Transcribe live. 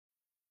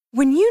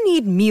When you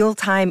need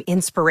mealtime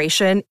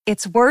inspiration,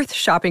 it's worth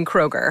shopping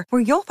Kroger,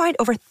 where you'll find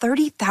over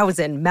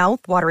 30,000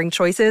 mouth-watering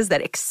choices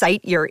that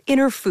excite your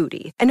inner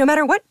foodie. And no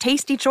matter what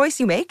tasty choice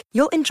you make,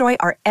 you'll enjoy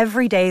our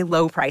everyday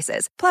low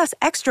prices, plus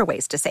extra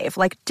ways to save,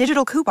 like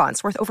digital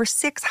coupons worth over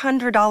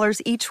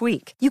 $600 each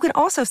week. You can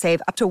also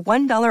save up to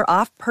 $1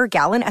 off per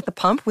gallon at the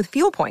pump with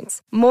fuel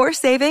points. More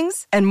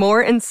savings and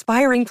more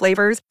inspiring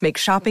flavors make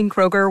shopping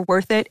Kroger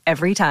worth it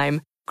every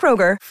time.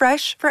 Kroger,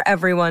 fresh for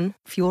everyone.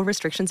 Fuel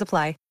restrictions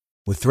apply.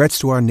 With threats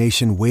to our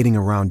nation waiting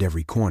around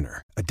every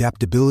corner,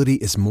 adaptability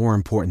is more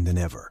important than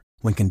ever.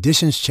 When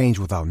conditions change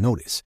without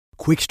notice,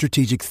 quick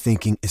strategic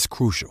thinking is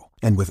crucial.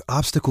 And with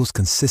obstacles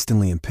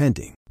consistently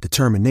impending,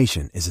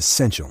 determination is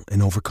essential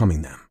in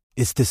overcoming them.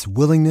 It's this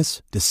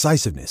willingness,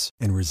 decisiveness,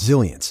 and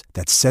resilience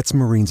that sets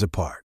Marines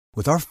apart.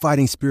 With our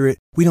fighting spirit,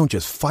 we don't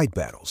just fight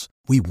battles,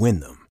 we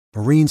win them.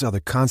 Marines are the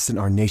constant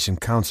our nation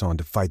counts on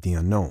to fight the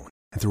unknown.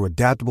 And through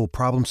adaptable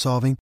problem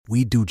solving,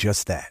 we do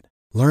just that.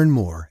 Learn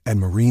more at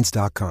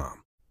marines.com.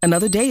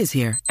 Another day is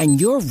here,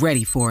 and you're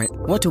ready for it.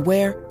 What to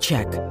wear?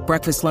 Check.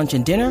 Breakfast, lunch,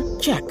 and dinner?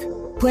 Check.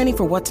 Planning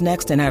for what's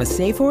next and how to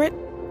save for it?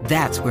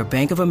 That's where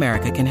Bank of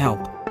America can help.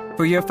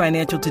 For your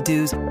financial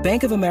to-dos,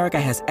 Bank of America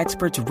has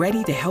experts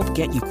ready to help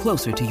get you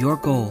closer to your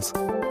goals.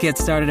 Get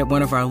started at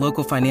one of our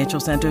local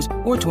financial centers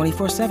or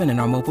 24/7 in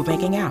our mobile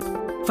banking app.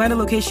 Find a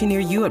location near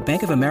you at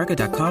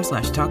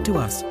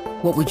bankofamerica.com/talktous.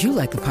 What would you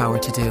like the power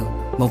to do?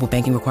 Mobile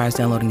banking requires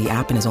downloading the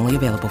app and is only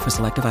available for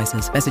select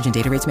devices. Message and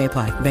data rates may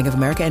apply. Bank of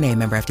America N.A.,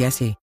 member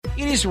FDIC.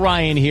 It is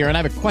Ryan here, and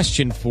I have a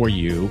question for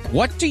you.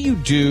 What do you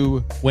do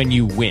when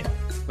you win?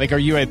 Like, are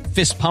you a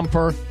fist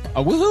pumper,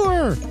 a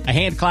woo-hooer, a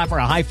hand clapper,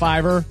 a high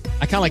fiver?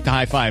 I kind of like the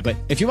high five, but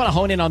if you want to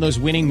hone in on those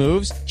winning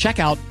moves, check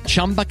out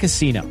Chumba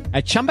Casino.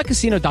 At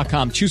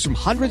ChumbaCasino.com, choose from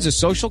hundreds of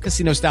social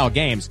casino-style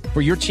games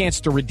for your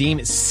chance to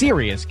redeem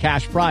serious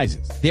cash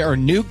prizes. There are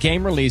new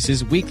game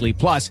releases weekly,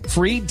 plus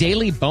free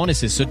daily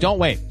bonuses. So don't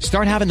wait.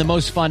 Start having the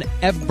most fun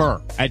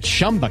ever at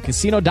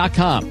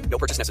ChumbaCasino.com. No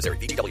purchase necessary.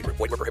 VGW. Void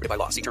where prohibited by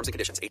law. See terms and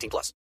conditions.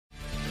 18+.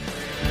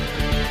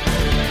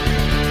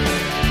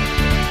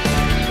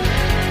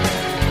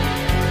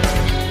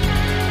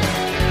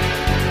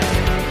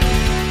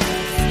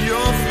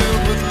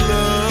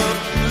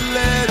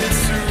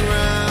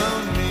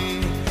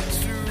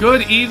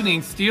 Good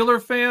evening,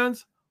 Steeler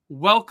fans.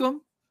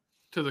 Welcome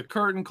to the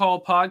Curtain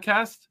Call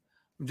podcast.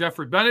 I'm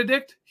Jeffrey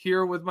Benedict,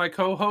 here with my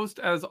co-host,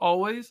 as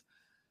always,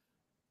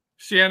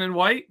 Shannon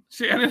White.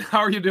 Shannon, how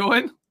are you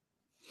doing?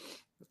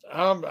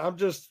 I'm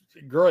just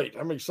great.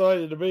 I'm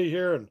excited to be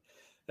here, and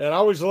I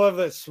always love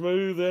that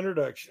smooth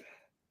introduction.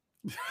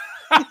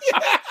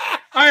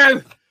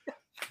 I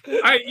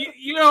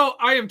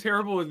am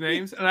terrible with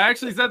names, and I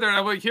actually said that. And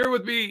I'm like, here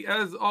with me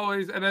as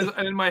always, and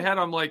in my head,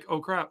 I'm like, oh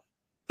crap,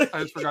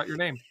 I just forgot your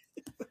name.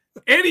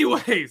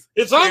 Anyways,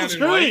 it's on the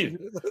screen.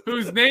 White,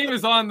 whose name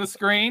is on the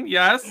screen?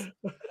 Yes.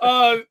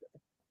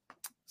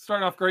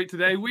 Start off great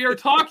today. We are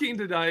talking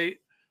tonight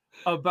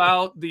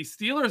about the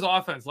Steelers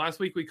offense. Last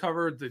week we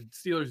covered the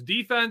Steelers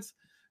defense,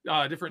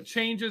 different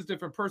changes,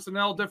 different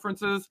personnel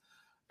differences,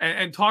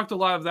 and talked a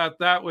lot of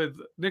that with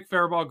Nick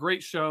Faribault.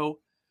 Great show.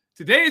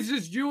 Today it's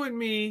just you and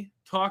me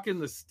talking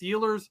the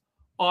Steelers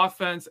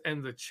offense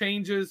and the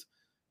changes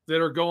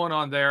that are going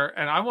on there.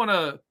 And I want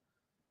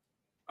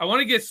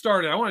to get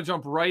started. I want to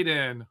jump right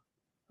in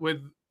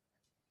with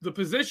the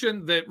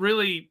position that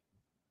really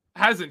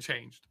hasn't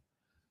changed,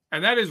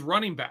 and that is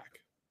running back.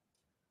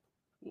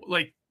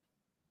 Like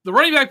the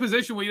running back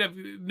position,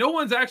 no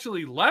one's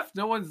actually left.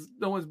 No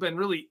one's been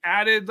really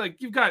added. Like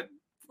you've got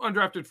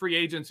undrafted free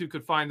agents who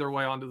could find their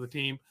way onto the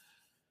team.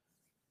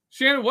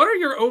 Shannon, what are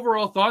your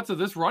overall thoughts of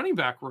this running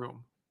back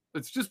room?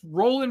 It's just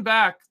rolling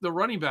back the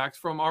running backs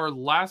from our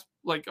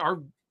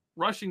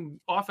rushing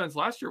offense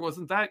last year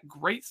wasn't that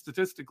great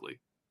statistically.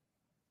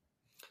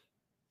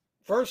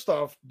 First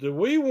off, do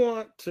we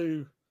want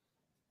to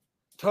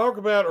talk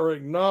about or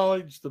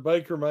acknowledge the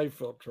Baker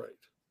Mayfield trade?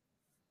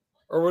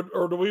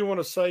 Or do we want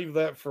to save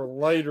that for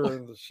later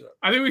in the show?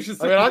 I think we should.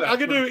 I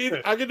could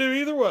do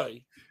either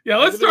way. Yeah,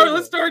 let's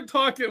start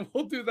talking.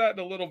 We'll do that in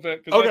a little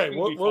bit. Okay,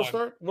 we'll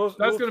start. That's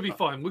going to be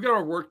fun. We got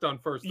our work done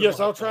first. Yes,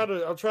 I'll try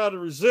to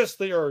resist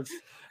the urge.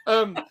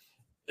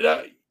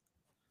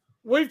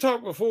 We've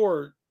talked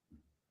before.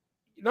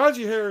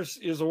 Najee Harris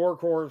is a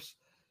workhorse.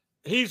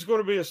 He's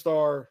going to be a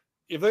star.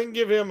 If they can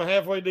give him a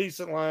halfway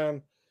decent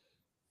line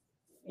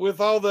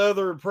with all the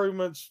other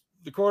improvements,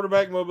 the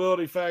quarterback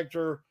mobility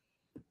factor,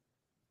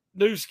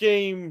 new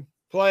scheme,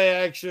 play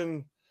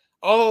action,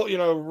 all,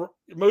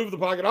 move the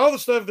pocket, all the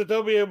stuff that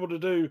they'll be able to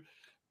do,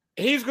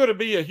 he's going to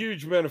be a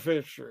huge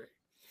beneficiary.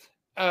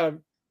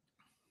 And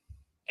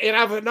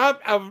I've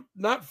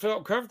not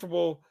felt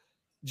comfortable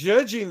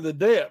judging the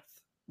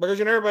depth because,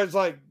 everybody's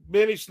like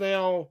Benny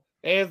Snell,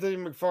 Anthony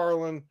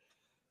McFarland.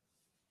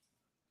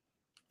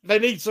 They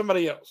need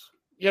somebody else.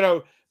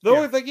 The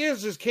only thing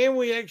is can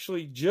we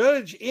actually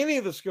judge any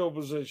of the skill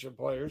position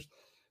players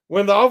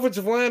when the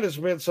offensive line has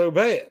been so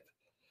bad?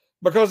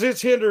 Because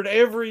it's hindered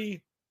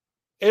every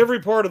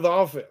part of the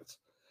offense.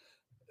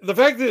 The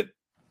fact that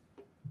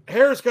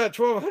Harris got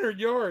 1,200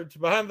 yards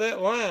behind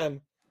that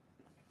line.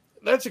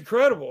 That's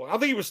incredible. I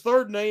think he was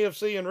third in the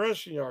AFC in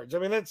rushing yards. I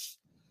mean, that's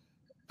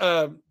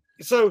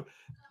so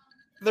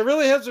there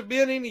really hasn't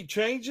been any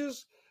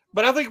changes,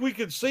 but I think we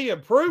could see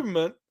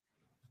improvement,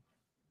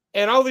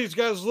 and all these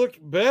guys look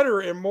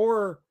better and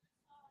more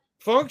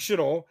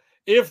functional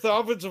if the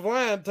offensive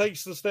line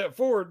takes the step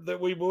forward that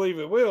we believe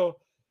it will.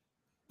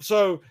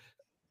 So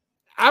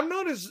I'm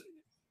not as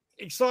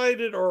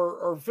excited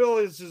or feel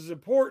it's as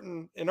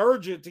important and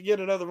urgent to get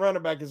another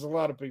running back as a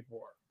lot of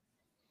people are.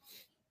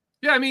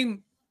 Yeah, I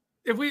mean,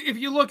 if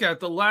you look at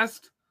the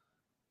last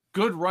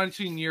good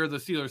rushing year the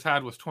Steelers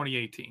had was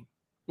 2018,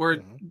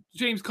 where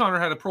James Conner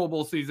had a Pro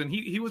Bowl season.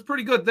 He was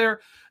pretty good there.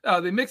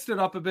 They mixed it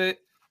up a bit,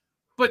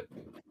 but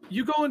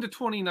you go into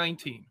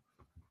 2019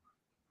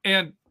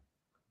 and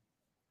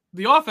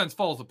the offense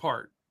falls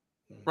apart,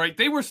 right?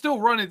 They were still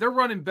running. They're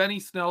running Benny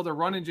Snell. They're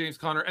running James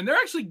Conner, and they're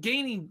actually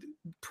gaining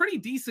pretty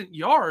decent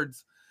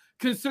yards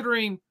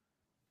considering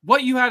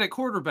what you had at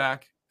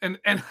quarterback and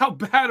how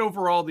bad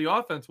overall the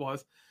offense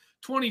was.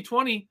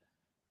 2020,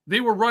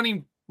 they were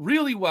running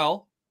really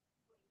well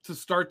to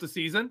start the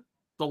season.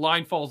 The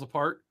line falls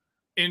apart.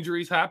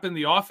 Injuries happen.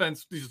 The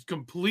offense just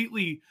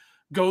completely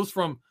goes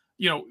from,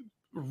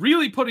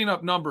 really putting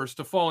up numbers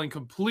to falling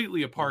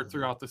completely apart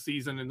throughout the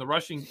season, and the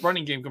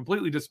running game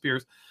completely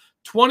disappears.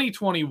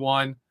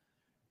 2021,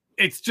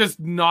 it's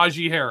just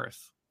Najee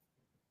Harris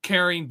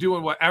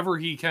doing whatever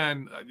he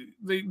can.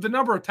 The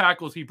number of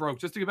tackles he broke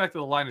just to get back to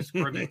the line of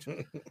scrimmage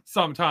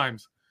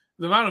sometimes.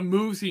 The amount of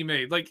moves he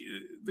made, like,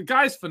 the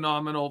guy's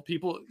phenomenal.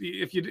 People,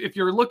 if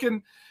you're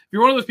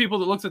one of those people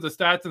that looks at the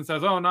stats and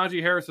says, "Oh,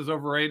 Najee Harris is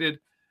overrated,"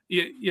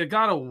 you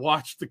gotta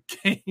watch the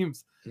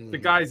games. The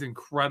guy's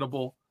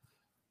incredible.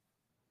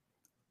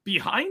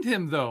 Behind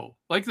him, though,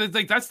 like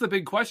that's the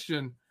big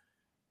question.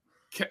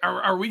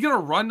 Are we gonna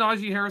run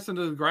Najee Harris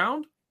into the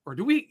ground, or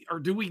do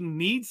we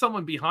need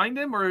someone behind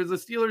him, or is the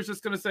Steelers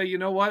just gonna say, you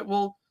know what,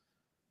 we'll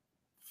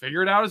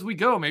figure it out as we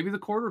go? Maybe the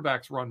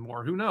quarterbacks run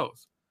more. Who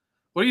knows?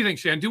 What do you think,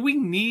 Shan? Do we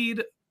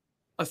need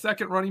a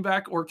second running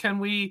back, or can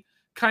we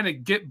kind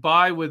of get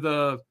by with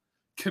a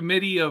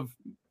committee of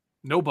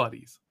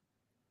nobodies?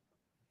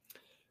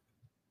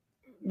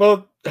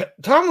 Well,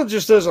 Tomlin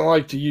just doesn't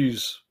like to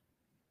use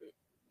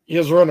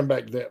his running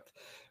back depth.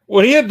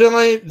 When he had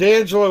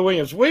D'Angelo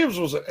Williams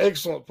was an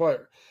excellent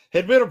player,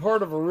 had been a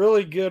part of a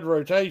really good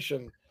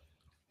rotation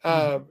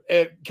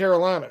at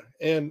Carolina,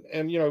 and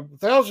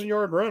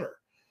 1,000-yard runner.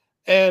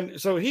 And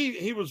so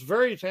he was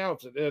very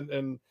talented,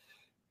 and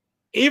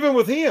even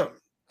with him,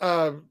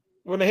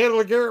 when they had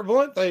LeGarrette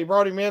Blount, they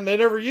brought him in. They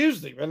never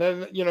used him, and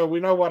then we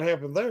know what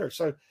happened there.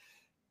 So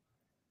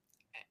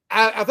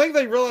I think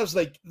they realized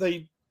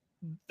they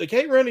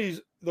can't run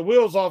the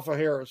wheels off of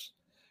Harris,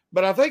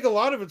 but I think a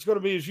lot of it's going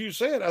to be, as you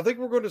said. I think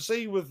we're going to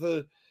see with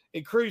the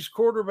increased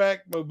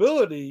quarterback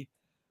mobility,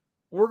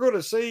 we're going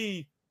to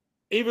see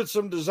even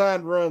some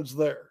designed runs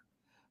there.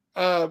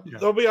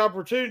 There'll be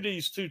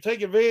opportunities to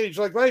take advantage.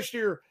 Like last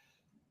year,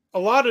 a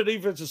lot of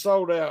defenses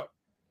sold out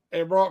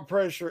and brought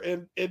pressure,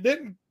 and it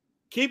didn't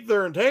keep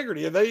their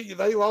integrity, and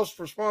they lost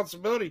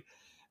responsibility.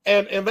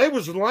 And there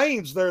was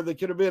lanes there that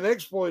could have been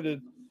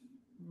exploited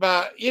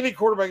by any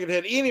quarterback that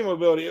had any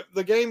mobility.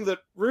 The game that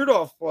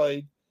Rudolph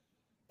played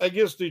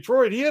against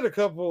Detroit, he had a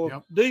couple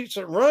of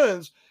decent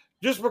runs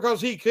just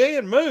because he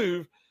can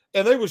move,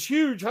 and there was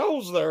huge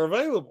holes there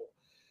available.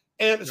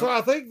 And so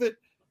I think that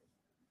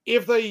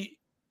if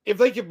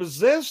they can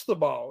possess the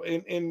ball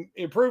and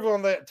improve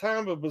on that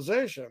time of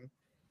possession,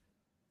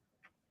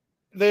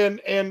 then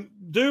and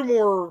do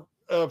more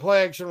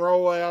play action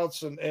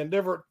rollouts and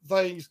different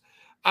things,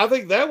 I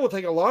think that will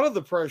take a lot of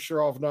the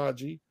pressure off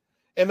Najee,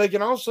 and they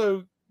can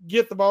also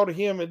get the ball to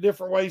him in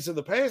different ways in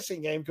the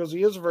passing game because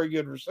he is a very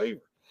good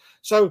receiver.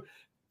 So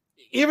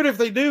even if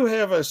they do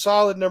have a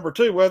solid number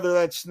two, whether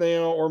that's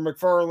Snell or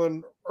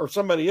McFarland or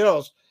somebody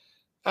else,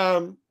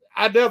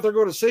 I doubt they're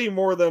going to see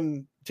more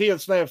than 10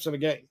 snaps in a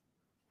game.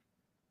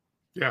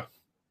 Yeah.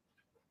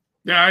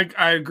 Yeah,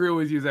 I agree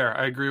with you there.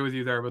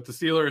 But the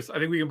Steelers, I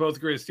think we can both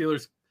agree, the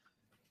Steelers,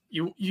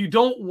 you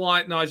don't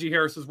want Najee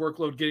Harris's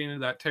workload getting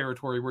into that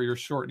territory where you're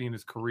shortening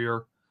his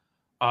career.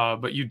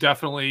 But you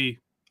definitely,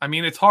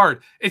 it's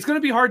hard. It's going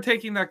to be hard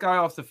taking that guy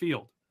off the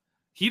field.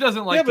 He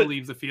doesn't like to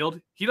leave the field.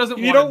 He doesn't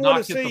want to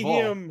not get the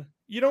ball.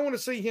 You don't want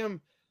to see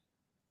him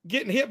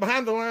getting hit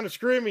behind the line of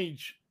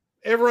scrimmage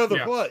every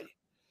other play.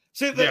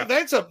 See,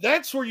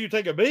 that's where you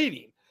take a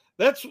beating.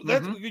 That's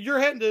you're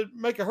having to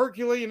make a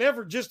Herculean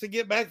effort just to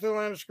get back to the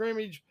line of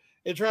scrimmage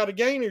and try to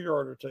gain a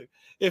yard or two.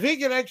 If he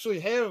can actually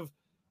have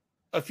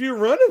a few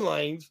running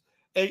lanes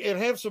and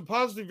have some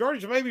positive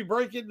yardage, maybe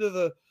break into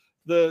the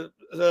into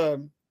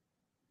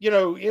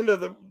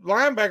the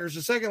linebackers,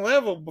 the second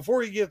level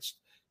before he gets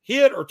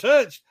hit or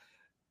touched,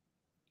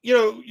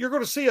 you're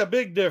going to see a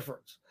big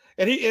difference.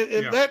 And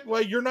that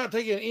way you're not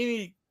taking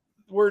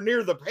anywhere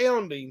near the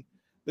pounding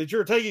that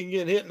you're taking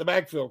getting hit in the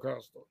backfield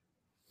constantly.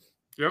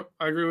 Yep,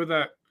 I agree with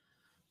that.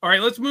 All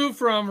right, let's move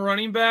from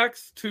running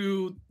backs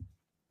to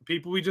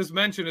people we just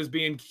mentioned as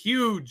being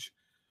huge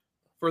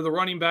for the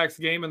running backs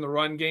game and the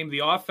run game,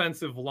 the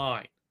offensive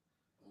line.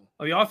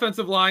 On the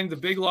offensive line, the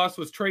big loss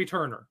was Trey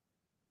Turner.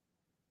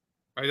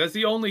 Right, that's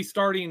the only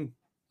starter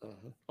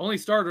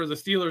the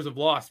Steelers have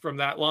lost from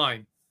that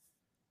line.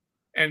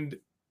 And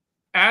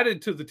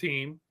added to the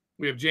team,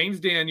 we have James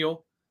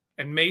Daniel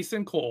and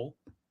Mason Cole.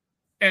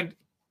 And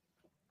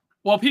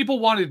while people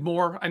wanted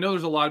more, I know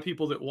there's a lot of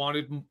people that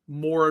wanted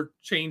more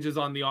changes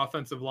on the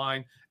offensive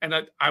line, and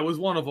I was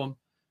one of them.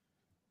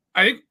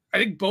 I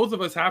think both of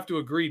us have to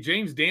agree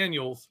James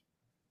Daniels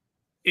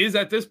is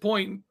at this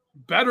point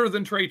better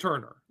than Trey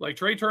Turner. Like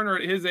Trey Turner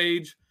at his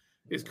age,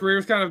 his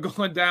career's kind of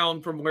going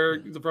down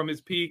from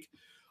his peak.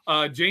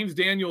 James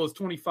Daniel is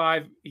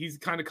 25. He's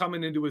kind of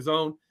coming into his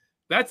own.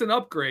 That's an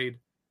upgrade.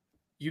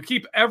 You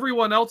keep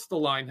everyone else the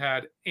line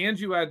had, and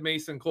you add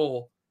Mason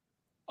Cole.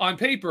 On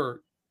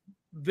paper,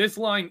 this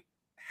line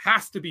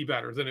has to be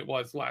better than it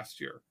was last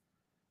year.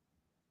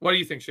 What do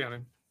you think,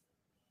 Shannon?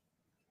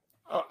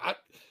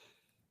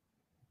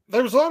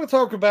 There was a lot of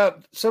talk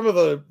about some of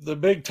the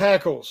big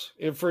tackles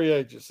in free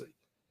agency,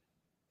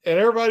 and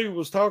everybody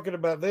was talking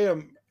about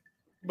them.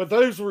 But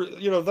those were,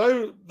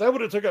 that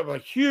would have took up a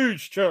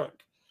huge chunk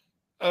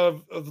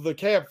of the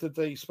cap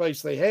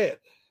space they had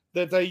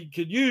that they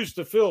could use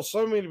to fill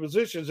so many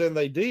positions, and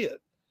they did.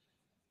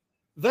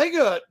 They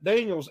got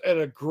Daniels at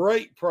a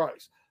great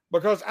price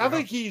because I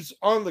think he's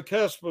on the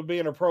cusp of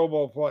being a Pro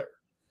Bowl player.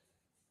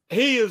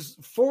 He is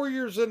 4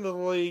 years into the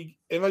league,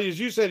 and as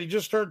you said, he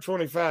just turned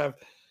 25,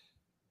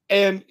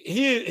 and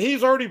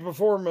he's already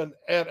performing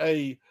at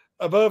a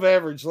above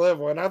average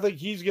level, and I think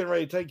he's getting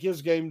ready to take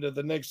his game to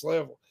the next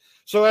level.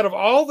 So out of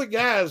all the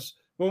guys,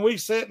 when we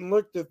sat and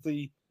looked at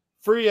the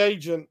free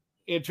agent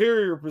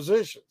interior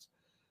positions,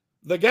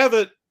 the guy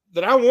that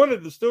I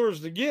wanted the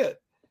Steelers to get,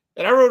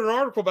 and I wrote an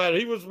article about it,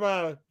 he was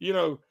my,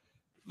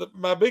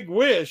 my big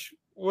wish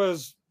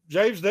was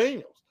James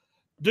Daniels,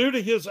 due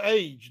to his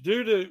age,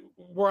 due to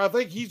where I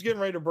think he's getting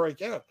ready to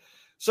break out.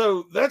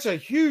 So that's a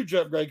huge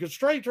upgrade because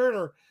Trey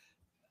Turner,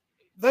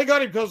 they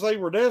got him because they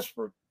were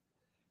desperate,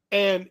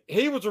 and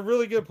he was a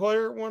really good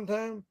player at one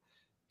time.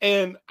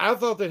 And I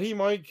thought that he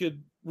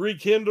could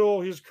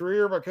rekindle his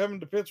career by coming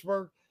to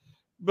Pittsburgh.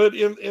 But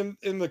in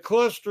the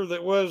cluster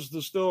that was the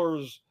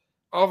Steelers'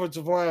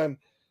 offensive line,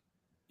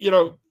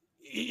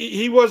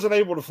 he wasn't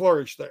able to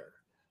flourish there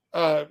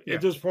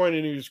at this point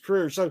in his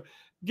career. So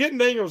getting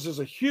Daniels is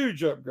a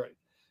huge upgrade.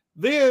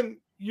 Then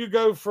you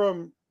go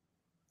from,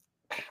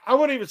 I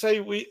wouldn't even say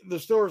the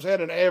Steelers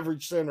had an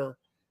average center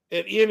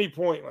at any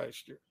point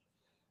last year.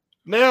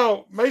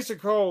 Now Mason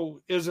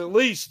Cole is at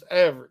least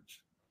average.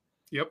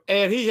 Yep.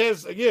 And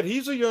he's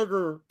a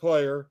younger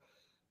player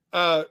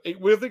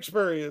with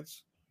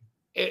experience,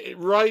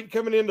 right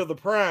coming into the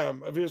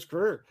prime of his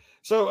career.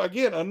 So,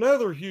 again,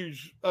 another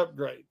huge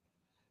upgrade.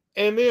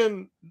 And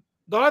then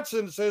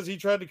Dotson says he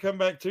tried to come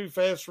back too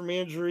fast from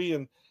injury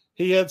and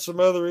he had some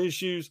other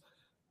issues.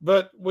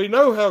 But we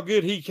know how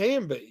good he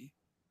can be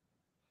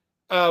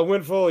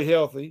when fully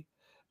healthy.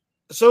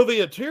 So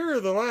the interior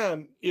of the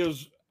line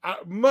is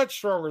much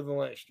stronger than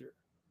last year.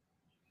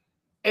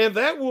 And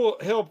that will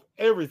help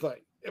everything.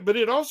 But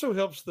it also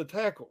helps the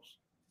tackles.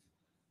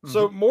 Mm-hmm.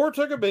 So Moore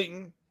took a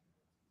beating.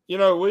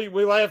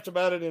 We laughed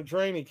about it in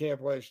training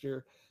camp last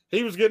year.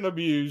 He was getting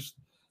abused.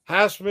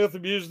 Highsmith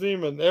abused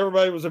him, and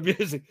everybody was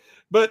abusing.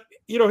 But,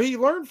 he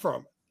learned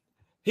from it.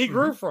 He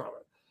grew from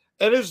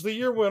it. And as the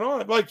year went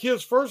on, like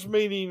his first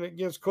meeting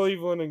against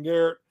Cleveland and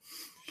Garrett,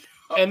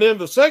 and then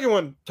the second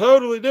one,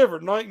 totally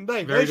different, night and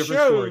day. Very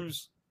different story.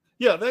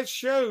 Yeah, that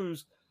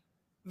shows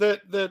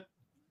that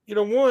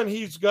one,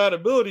 he's got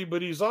ability,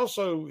 but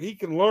he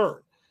can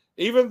learn.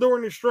 Even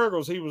during his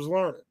struggles, he was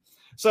learning.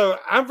 So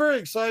I'm very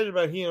excited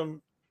about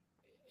him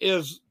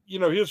his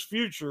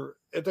future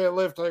at that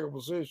left tackle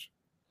position.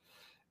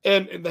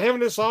 And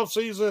having this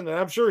offseason, and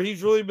I'm sure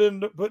he's really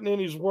been putting in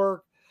his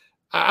work,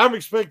 I'm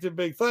expecting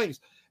big things.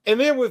 And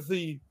then with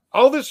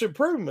all this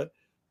improvement,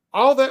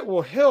 all that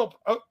will help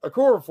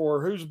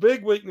Okorafor, whose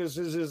big weakness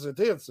is his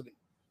intensity.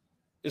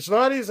 It's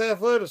not his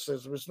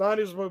athleticism. It's not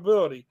his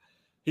mobility.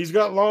 He's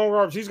got long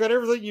arms. He's got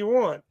everything you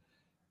want.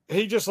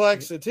 He just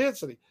lacks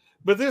intensity.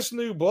 But this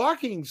new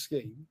blocking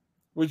scheme,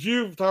 which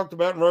you've talked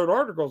about and wrote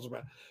articles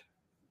about,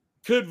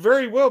 could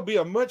very well be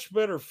a much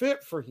better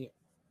fit for him.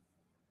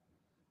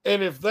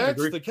 And if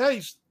that's the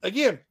case,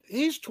 again,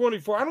 he's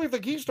 24. I don't even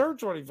think he's turned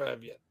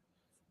 25 yet.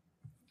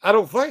 I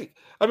don't think.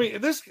 I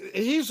mean,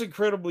 he's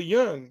incredibly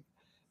young.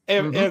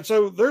 And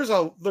so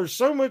there's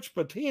so much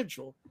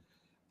potential.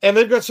 And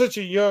they've got such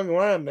a young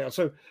line now.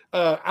 So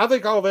I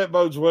think all that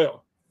bodes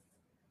well.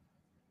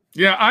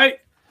 Yeah,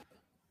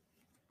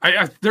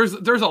 there's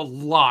a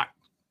lot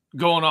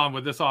going on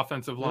with this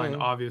offensive line,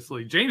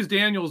 obviously. James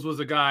Daniels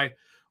was a guy,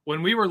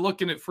 when we were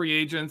looking at free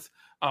agents,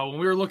 when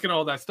we were looking at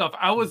all that stuff,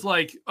 I was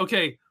like,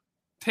 okay,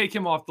 take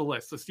him off the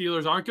list. The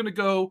Steelers aren't going to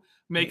go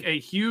make a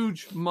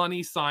huge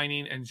money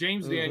signing, and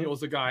James Daniels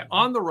is a guy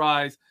on the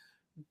rise,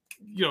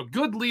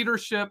 good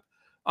leadership,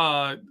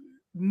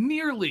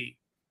 nearly,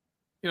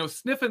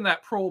 sniffing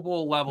that Pro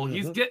Bowl level.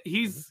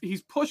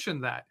 He's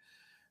pushing that.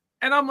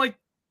 And I'm like,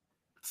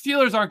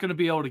 Steelers aren't going to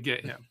be able to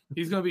get him.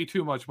 He's going to be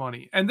too much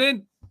money. And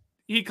then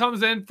he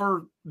comes in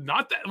for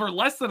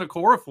less than a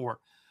Okorafor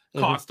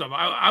cost him.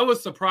 I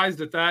was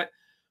surprised at that.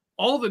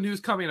 All the news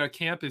coming out of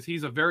camp is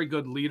he's a very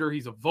good leader.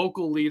 He's a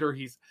vocal leader.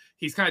 He's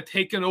kind of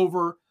taken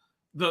over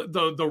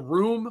the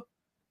room.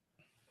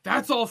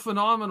 That's all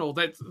phenomenal.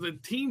 That the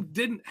team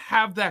didn't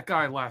have that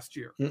guy last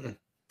year. They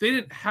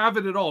didn't have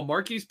it at all.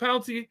 Marquise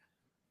Pouncey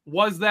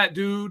was that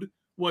dude,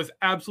 was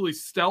absolutely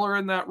stellar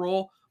in that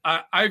role.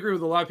 I agree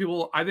with a lot of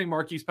people. I think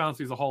Marquise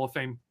Pouncey is a Hall of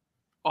Fame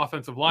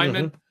offensive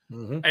lineman.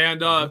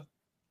 And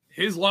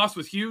his loss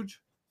was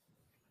huge.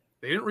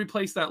 They didn't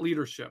replace that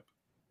leadership.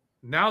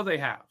 Now they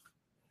have.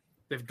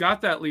 They've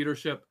got that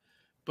leadership.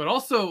 But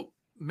also,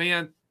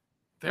 man,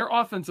 their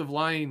offensive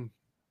line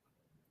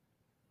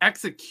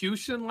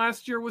execution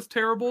last year was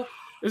terrible.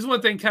 This is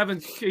one thing Kevin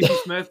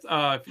Smith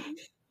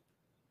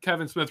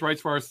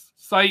writes for our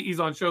site. He's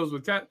on shows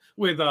with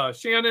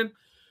Shannon.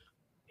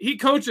 He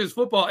coaches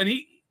football, and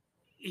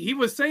he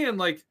was saying,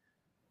 like,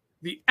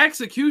 the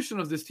execution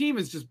of this team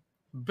is just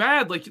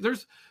bad. Like,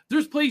 there's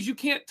plays you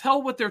can't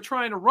tell what they're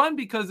trying to run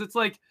because it's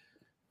like,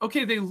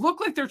 okay, they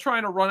look like they're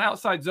trying to run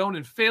outside zone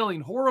and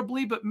failing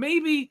horribly, but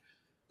maybe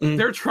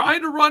they're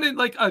trying to run in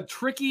like a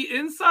tricky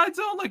inside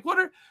zone. Like,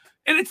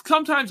 and it's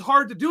sometimes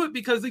hard to do it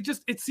because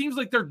it seems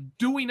like they're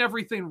doing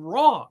everything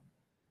wrong.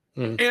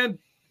 And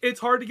it's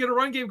hard to get a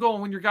run game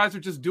going when your guys are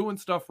just doing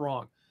stuff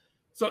wrong.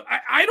 So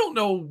I don't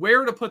know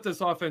where to put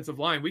this offensive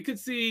line. We could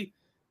see,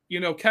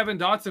 Kevin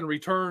Dotson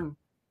return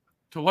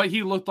to what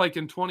he looked like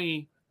in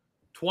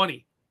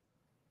 2020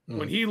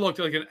 when he looked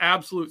like an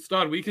absolute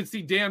stud. We could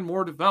see Dan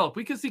Moore develop.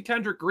 We could see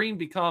Kendrick Green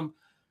become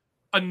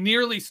a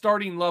nearly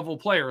starting level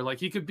player. Like,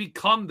 he could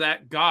become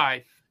that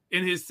guy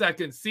in his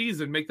second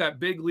season, make that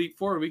big leap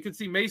forward. We could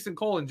see Mason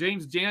Cole and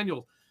James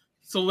Daniels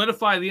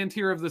solidify the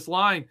interior of this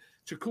line.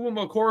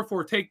 Chukwuma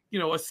Okorafor take,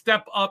 a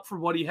step up from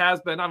what he has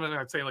been. I'm not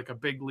going to say like a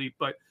big leap,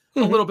 but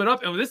a little bit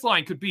up. And this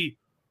line could be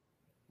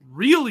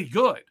really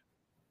good.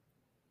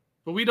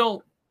 But we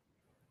don't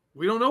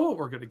know what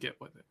we're going to get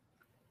with it.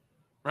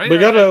 Right? We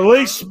got to at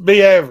least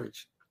be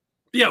average.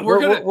 Yeah,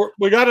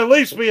 we got to at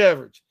least be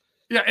average.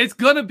 Yeah, it's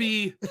going to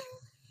be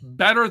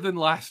better than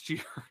last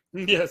year.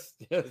 Yes.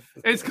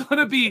 It's going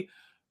to be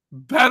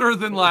better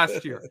than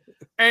last year.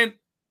 And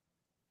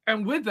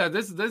with that,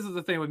 this is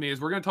the thing with me is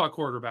we're going to talk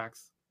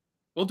quarterbacks.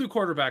 We'll do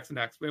quarterbacks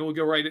next. Maybe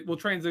we'll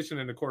transition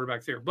into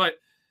quarterbacks here. But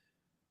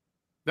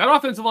that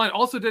offensive line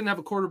also didn't have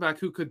a quarterback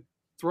who could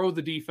throw on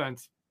the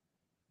defense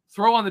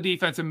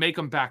and make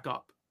them back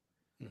up.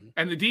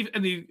 And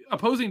the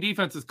opposing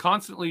defenses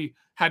constantly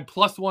had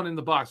 +1 in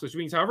the box, which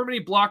means however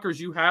many blockers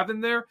you have in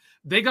there,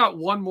 they got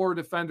one more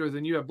defender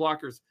than you have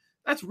blockers.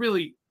 That's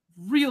really,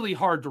 really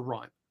hard to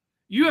run.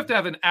 You have to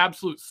have an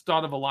absolute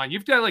stud of a line.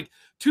 You've got like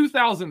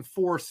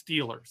 2004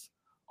 Steelers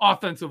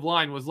offensive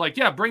line was like,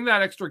 yeah, bring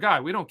that extra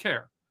guy. We don't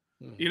care.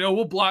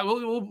 We'll block.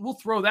 We'll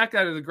throw that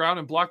guy to the ground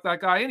and block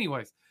that guy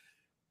anyways.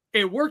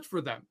 It worked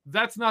for them.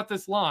 That's not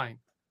this line.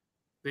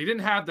 They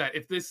didn't have that.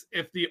 If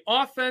the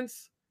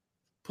offense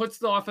puts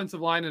the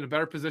offensive line in a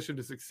better position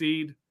to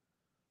succeed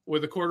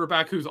with a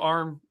quarterback whose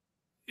arm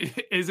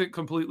isn't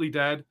completely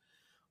dead,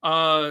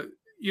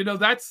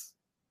 that's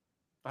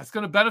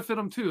going to benefit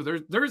them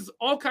too. There's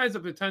all kinds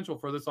of potential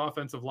for this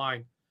offensive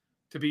line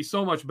to be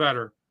so much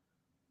better,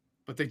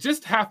 but they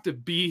just have to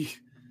be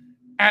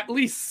at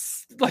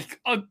least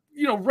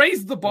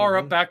raise the bar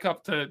up back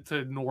up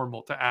to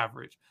normal, to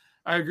average.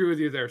 I agree with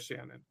you there,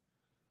 Shannon.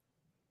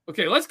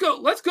 Okay, let's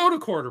go to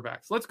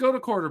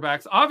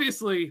quarterbacks.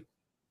 Obviously,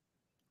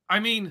 I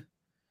mean,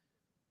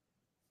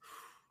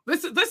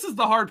 this is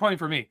the hard point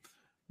for me.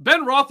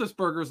 Ben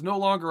Roethlisberger is no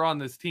longer on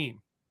this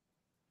team.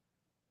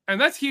 And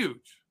that's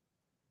huge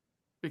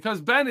because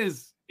Ben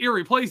is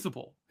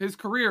irreplaceable. His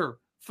career,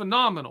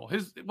 phenomenal.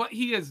 What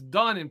he has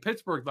done in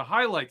Pittsburgh, the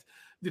highlights,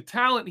 the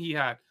talent he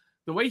had,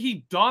 the way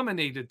he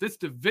dominated this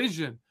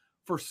division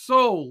for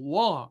so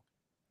long.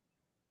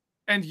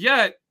 And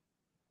yet,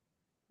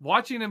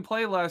 watching him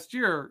play last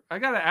year, I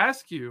got to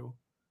ask you,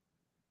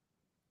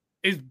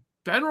 is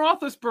Ben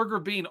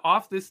Roethlisberger being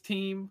off this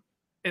team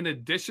an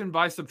addition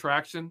by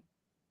subtraction?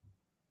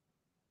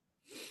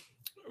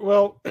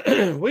 Well,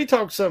 we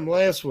talked some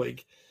last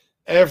week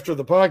after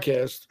the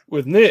podcast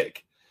with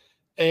Nick,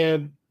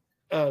 and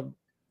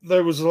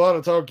there was a lot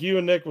of talk. You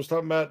and Nick was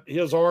talking about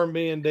his arm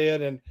being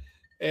dead,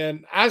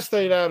 and I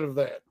stayed out of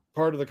that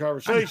part of the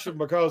conversation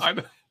because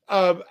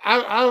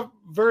I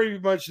very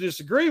much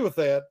disagree with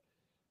that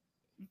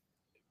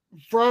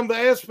from the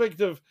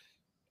aspect of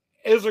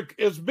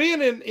as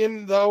being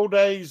in the old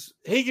days,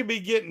 he could be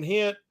getting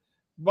hit,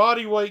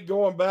 body weight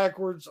going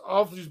backwards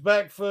off his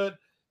back foot.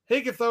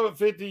 He could throw it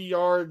 50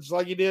 yards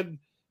like he did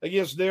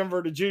against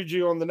Denver to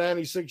Juju on the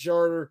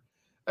 96-yarder.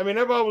 I mean,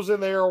 that ball was in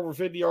the air over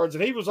 50 yards,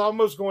 and he was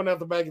almost going out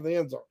the back of the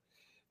end zone.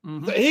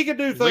 He could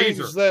do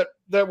things that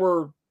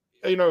were,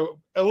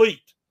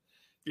 elite.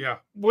 Yeah.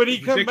 When he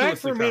come back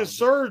from his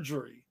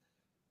surgery,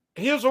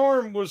 his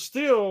arm was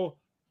still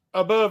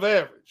above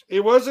average.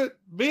 It wasn't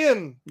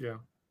being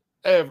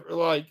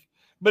average,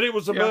 but it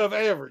was above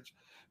average.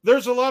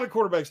 there's a lot of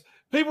quarterbacks.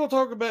 People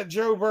talk about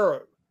Joe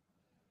Burrow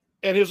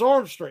and his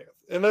arm strength,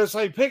 and they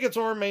say Pickett's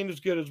arm ain't as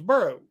good as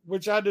Burrow,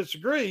 which I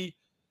disagree,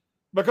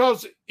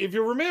 because if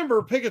you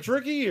remember Pickett's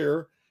rookie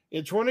year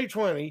in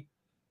 2020,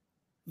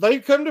 they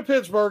come to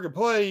Pittsburgh and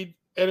played,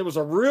 and it was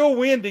a real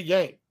windy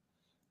game,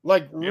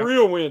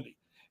 real windy.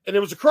 And it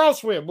was a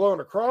crosswind blowing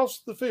across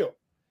the field.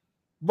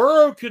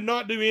 Burrow could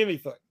not do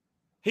anything.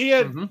 He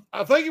had,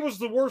 I think it was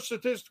the worst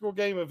statistical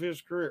game of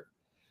his career.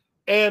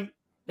 And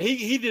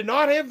he did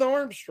not have the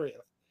arm strength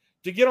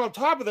to get on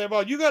top of that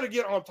ball. You got to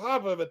get on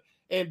top of it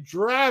and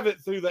drive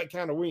it through that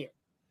kind of wind.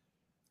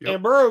 Yep.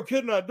 And Burrow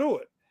could not do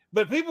it.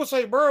 But people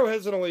say Burrow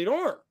has an elite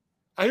arm.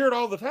 I hear it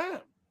all the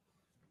time.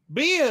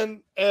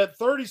 Ben, at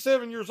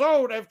 37 years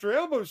old after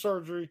elbow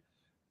surgery,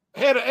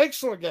 had an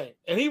excellent game.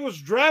 And he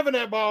was driving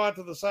that ball out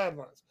to the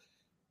sidelines.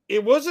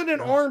 It wasn't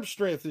an arm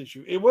strength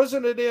issue. It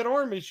wasn't a dead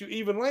arm issue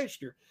even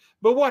last year.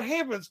 But what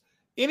happens,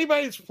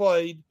 anybody that's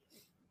played,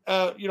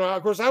 of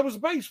course, I was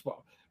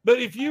baseball. But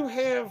if you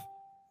have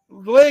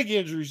leg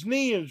injuries,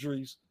 knee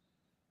injuries,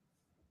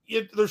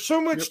 there's so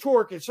much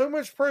torque and so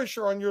much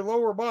pressure on your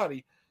lower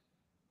body.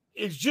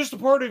 It's just a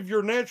part of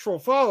your natural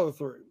follow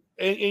through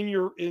in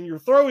your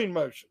throwing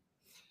motion.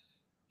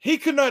 He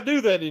could not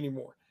do that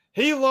anymore.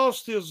 He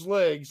lost his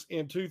legs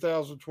in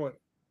 2020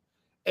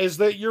 as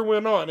that year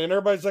went on, and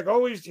everybody's like,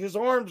 "Oh, his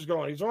arm's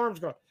gone. His arm's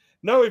gone."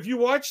 No, if you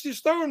watched his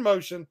throwing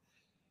motion,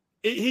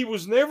 he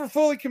was never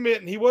fully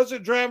committing. He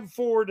wasn't driving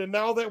forward and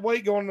all that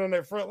weight going on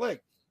that front leg.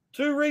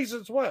 2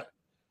 reasons why.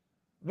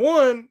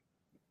 One,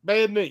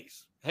 bad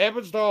knees.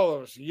 Happens to all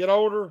of us. You get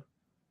older,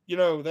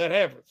 that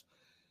happens.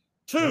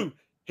 2,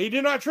 he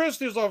did not trust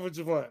his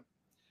offensive line.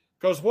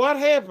 Because what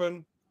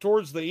happened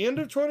towards the end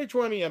of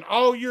 2020 and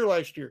all year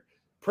last year,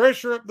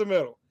 pressure up the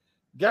middle.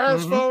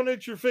 Guys falling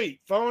at your feet,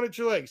 falling at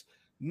your legs.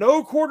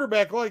 No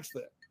quarterback likes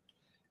that,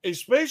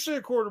 especially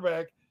a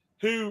quarterback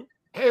who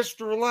has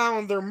to rely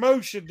on their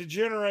motion to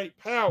generate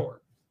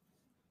power.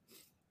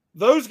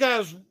 Those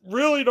guys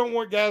really don't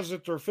want guys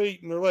at their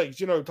feet and their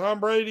legs. Tom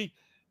Brady,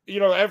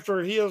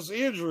 after his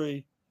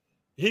injury,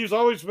 he's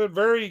always been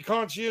very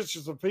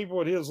conscientious of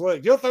people at his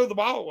legs. He'll throw the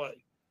ball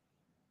away,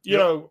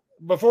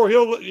 before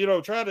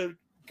he'll, try to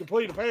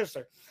complete a pass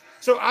there.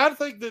 So I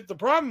think that the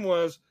problem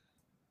was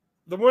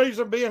the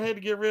reason Ben had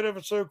to get rid of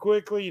it so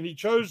quickly, and he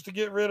chose to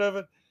get rid of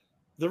it.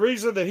 The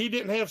reason that he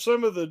didn't have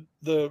some of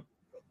the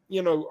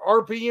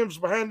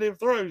RPMs behind them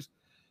throws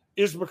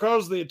is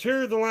because the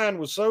interior of the line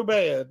was so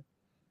bad,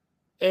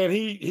 and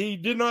he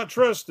did not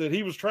trust it.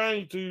 He was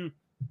trying to,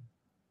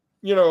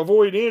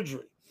 avoid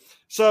injury.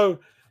 So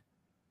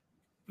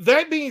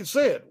that being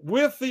said,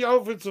 with the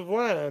offensive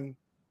line,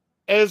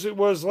 as it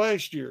was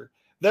last year,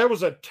 that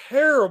was a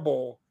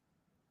terrible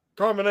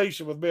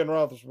combination with Ben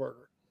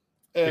Roethlisberger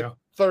at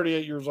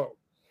 38 years old.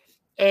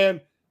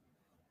 And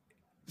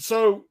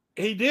so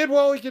he did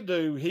what he could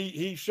do.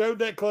 He showed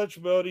that clutch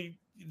ability,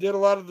 did a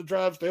lot of the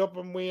drives to help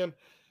him win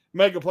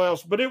mega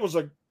playoffs, but it was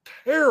a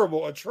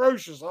terrible,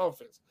 atrocious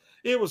offense.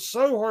 It was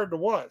so hard to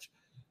watch.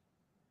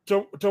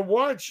 To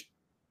watch,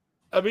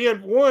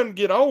 one,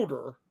 get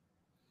older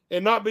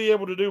and not be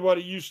able to do what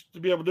he used to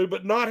be able to do,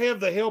 but not have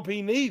the help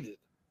he needed.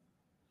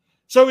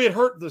 So it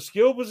hurt the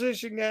skill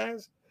position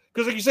guys.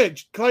 Because like you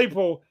said,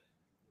 Claypool,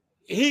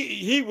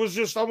 he was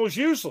just almost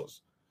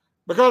useless.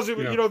 Because,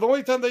 the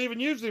only time they even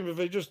used him if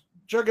they just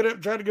chuck it up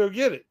and try to go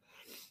get it.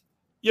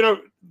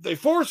 They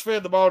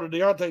force-fed the ball to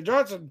Deontay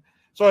Johnson,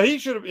 so he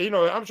should have,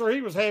 I'm sure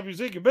he was happy as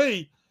he could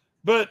be,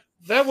 but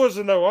that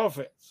wasn't no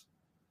offense.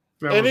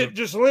 It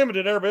just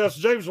limited everybody else.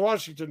 James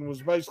Washington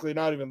was basically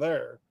not even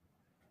there.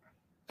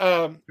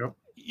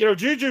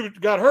 Juju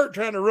got hurt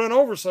trying to run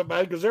over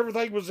somebody because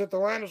everything was at the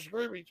line of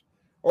scrimmage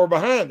or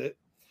behind it.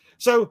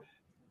 So,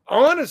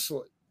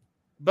 honestly,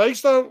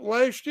 based on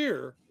last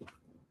year,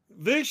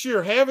 this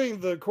year having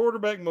the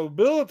quarterback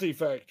mobility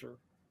factor,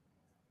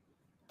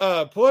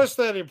 plus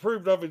that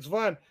improved offensive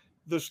line,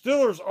 the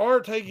Steelers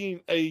are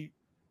taking a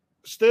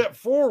step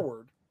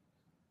forward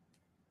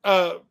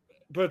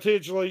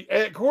potentially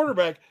at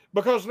quarterback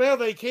because now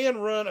they can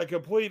run a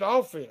complete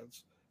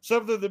offense,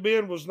 something that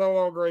Ben was no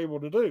longer able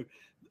to do.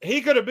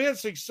 He could have been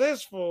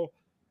successful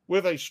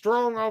with a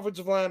strong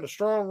offensive line, a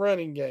strong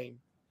running game.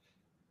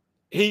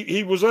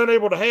 He was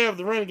unable to have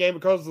the running game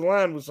because the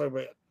line was so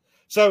bad.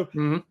 So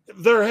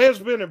there has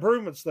been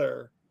improvements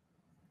there,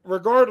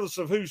 regardless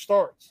of who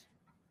starts.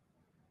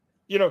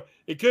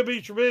 It could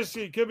be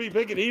Trubisky, it could be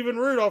Pickett, even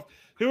Rudolph,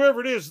 whoever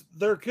it is,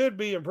 there could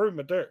be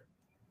improvement there.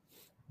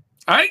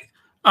 I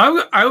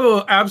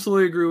will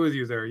absolutely agree with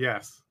you there.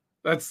 Yes,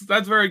 that's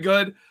very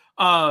good.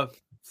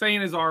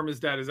 Saying his arm is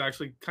dead is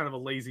actually kind of a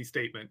lazy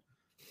statement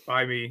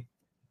by me.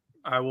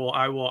 I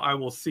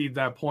will cede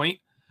that point.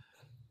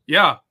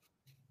 Yeah,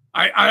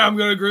 I'm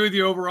going to agree with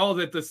you overall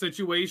that the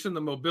situation,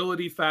 the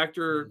mobility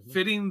factor,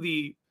 fitting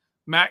the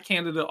Matt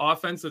Canada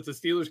offense that the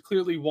Steelers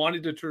clearly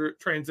wanted to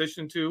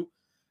transition to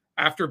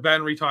after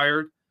Ben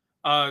retired,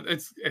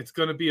 it's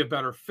going to be a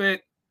better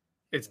fit.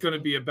 It's going to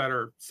be a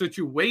better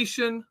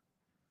situation.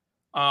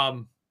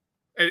 And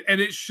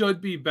it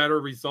should be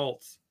better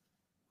results.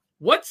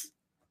 What's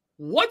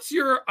What's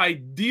your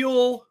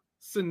ideal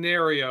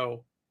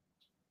scenario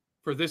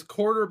for this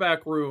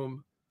quarterback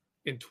room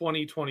in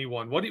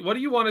 2021? What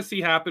do you want to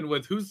see happen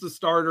with who's the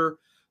starter,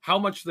 how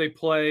much they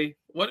play?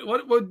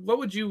 What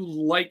would you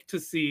like to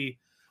see?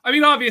 I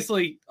mean,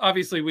 obviously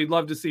we'd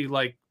love to see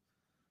like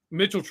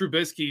Mitchell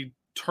Trubisky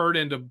turn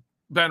into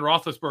Ben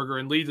Roethlisberger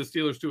and lead the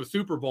Steelers to a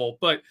Super Bowl.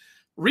 But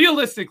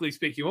realistically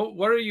speaking,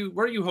 what are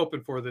you hoping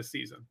for this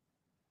season?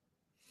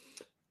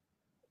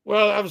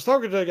 Well, I was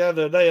talking to a guy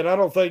the other day, and I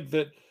don't think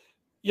that,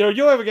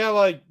 you'll have a guy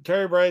like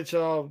Terry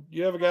Bradshaw,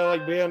 you have a guy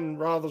like Ben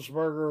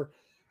Roethlisberger.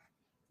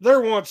 They're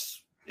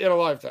once in a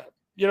lifetime.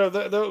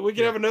 We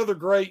can have another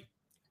great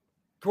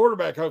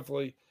quarterback,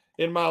 hopefully,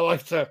 in my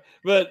lifetime.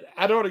 But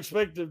I don't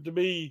expect it to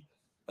be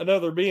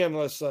another Ben,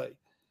 let's say.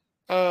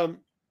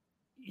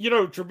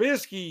 Trubisky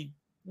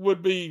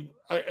would be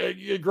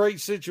a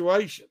great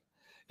situation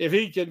if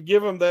he can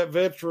give him that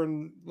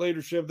veteran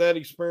leadership, that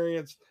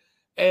experience,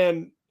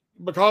 and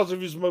because of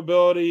his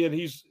mobility and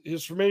his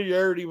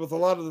familiarity with a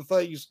lot of the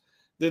things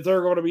that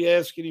they're going to be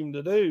asking him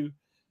to do,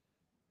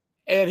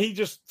 and he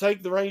just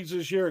take the reins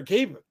this year and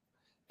keep it,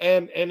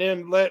 and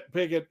then let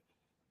Pickett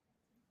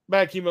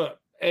back him up.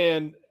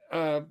 And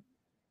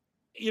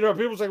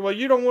people say, well,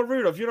 you don't want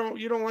Rudolph, you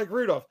don't like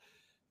Rudolph.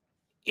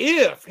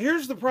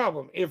 Here's the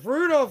problem: if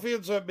Rudolph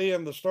ends up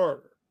being the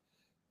starter,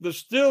 the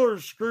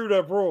Steelers screwed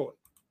up royally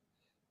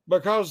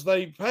because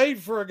they paid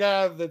for a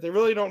guy that they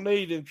really don't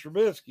need in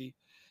Trubisky,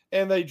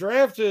 and they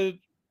drafted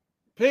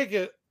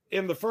Pickett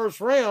in the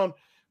first round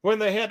when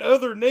they had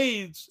other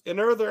needs in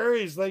other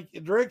areas,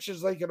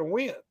 directions they could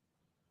win.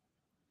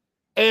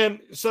 And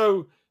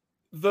so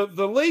the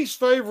least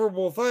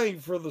favorable thing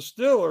for the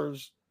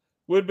Steelers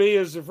would be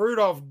is if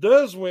Rudolph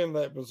does win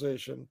that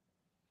position,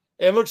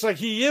 and looks like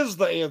he is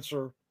the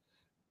answer,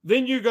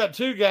 then you got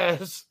two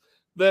guys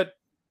that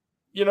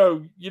you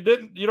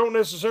don't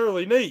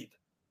necessarily need.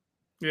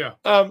 Yeah.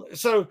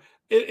 So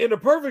in a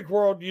perfect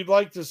world, you'd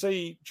like to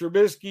see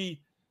Trubisky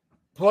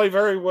play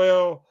very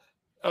well,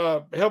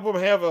 help him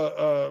have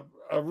a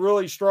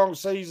really strong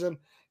season,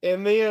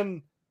 and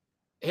then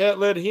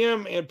let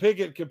him and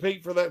Pickett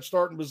compete for that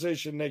starting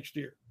position next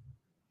year.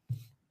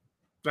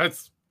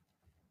 That's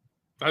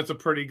a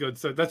pretty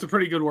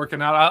good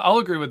working out. I'll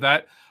agree with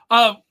that.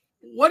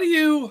 What do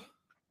you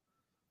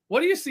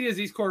see as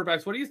these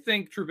quarterbacks? What do you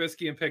think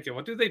Trubisky and Pickett,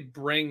 what do they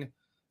bring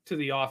to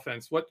the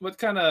offense? What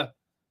kind of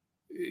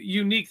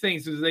unique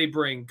things do they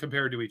bring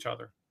compared to each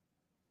other?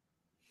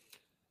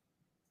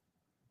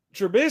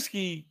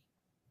 Trubisky,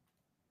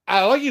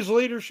 I like his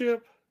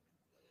leadership.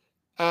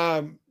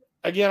 Again,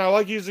 I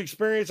like his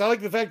experience. I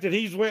like the fact that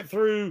he's went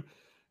through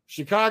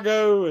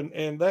Chicago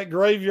and that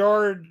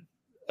graveyard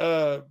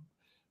of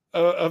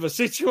a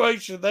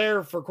situation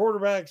there for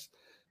quarterbacks.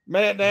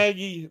 Matt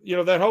Nagy,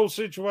 that whole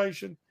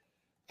situation.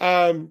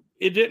 It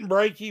didn't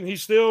break him. He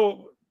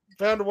still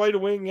found a way to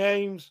win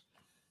games.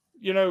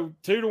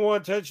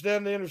 2-1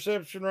 touchdown to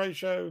interception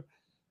ratio.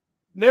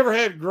 Never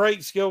had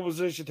great skill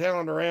position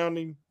talent around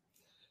him.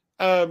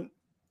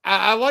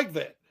 I like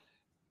that.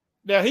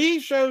 Now he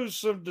shows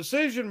some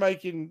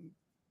decision-making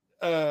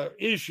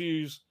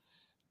issues,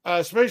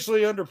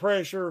 especially under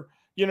pressure.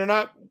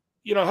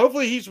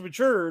 Hopefully he's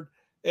matured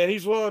and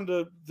he's willing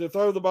to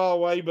throw the ball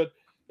away. But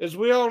as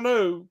we all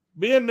know,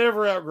 Ben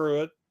never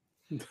outgrew it.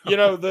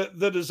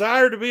 The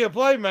desire to be a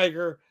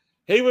playmaker,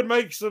 he would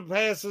make some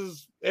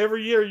passes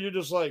every year. You're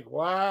just like,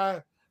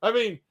 why? I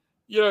mean,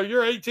 you're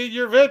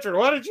 18-year veteran.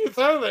 Why did you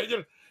throw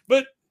that?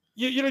 But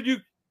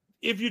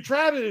if you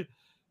try to,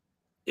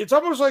 it's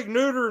almost like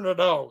neutering a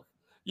dog.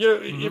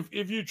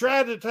 If you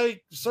try to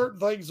take certain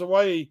things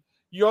away,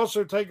 you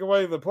also take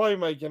away the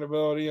playmaking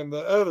ability and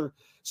the other.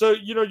 So,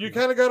 you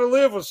kind of got to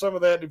live with some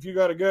of that if you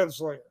got a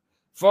gunslinger.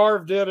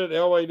 Favre did it.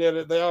 Elway did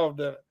it. They all have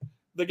done it.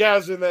 The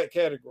guys in that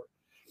category.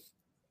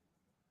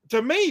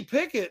 To me,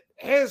 Pickett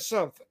has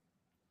something.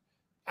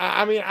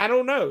 I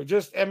don't know.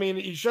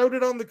 He showed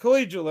it on the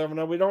collegiate level.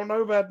 Now, we don't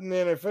know about it in the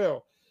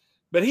NFL.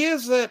 But he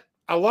has a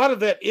lot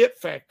of that it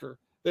factor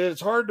that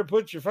it's hard to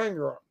put your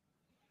finger on.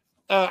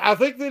 I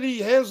think that he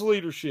has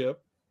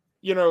leadership.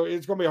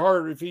 It's going to be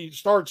harder if he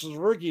starts as a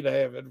rookie to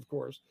have it, of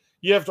course.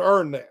 You have to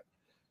earn that.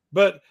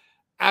 But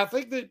I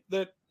think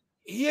that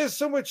he has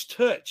so much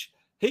touch.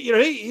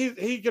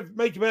 He could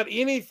make about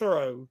any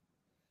throw.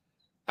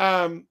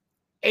 And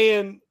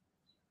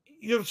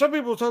some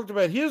people talked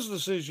about his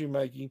decision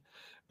making,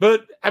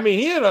 but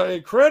he had an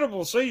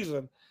incredible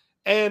season,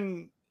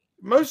 and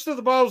most of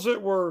the balls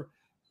that were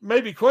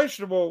maybe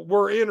questionable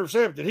were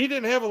intercepted. He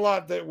didn't have a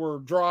lot that were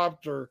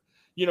dropped, or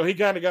he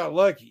kind of got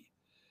lucky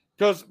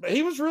because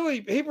he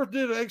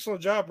did an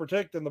excellent job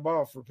protecting the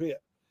ball for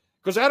Pitt.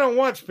 Because I don't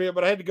watch Pitt,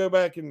 but I had to go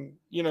back and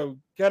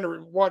kind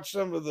of watch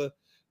some of the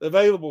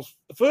available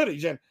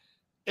footage, and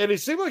it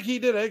seemed like he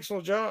did an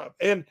excellent job,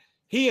 and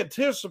he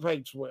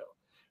anticipates well.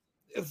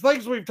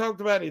 Things we've talked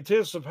about,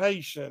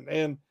 anticipation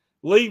and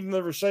leading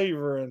the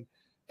receiver,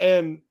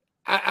 and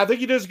I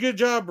think he does a good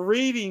job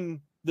reading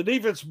the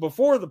defense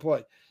before the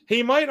play.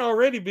 He might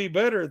already be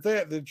better at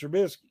that than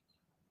Trubisky,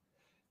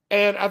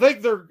 and I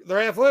think their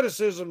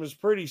athleticism is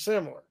pretty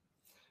similar.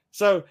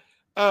 So,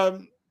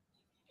 the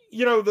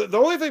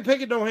only thing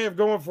Pickett don't have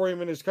going for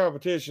him in his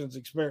competition is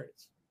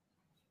experience.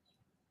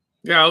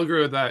 Yeah, I'll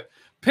agree with that.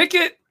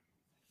 Pickett,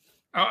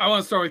 I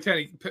want to start with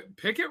Kenny.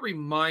 Pickett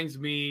reminds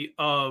me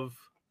of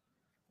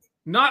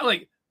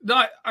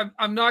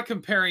I'm not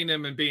comparing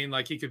him and being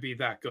like he could be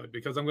that good,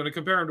 because I'm going to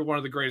compare him to one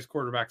of the greatest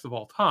quarterbacks of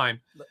all time.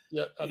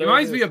 Yeah, he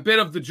reminds me a bit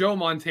of the Joe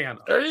Montana.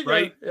 There you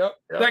right? go.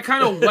 Yep. That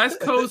kind of West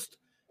Coast,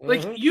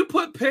 you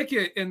put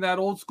Pickett in that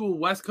old school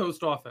West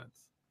Coast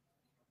offense,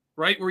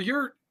 right? Where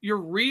you're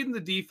reading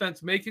the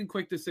defense, making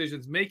quick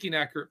decisions, making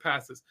accurate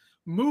passes,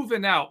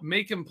 moving out,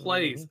 making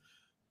plays.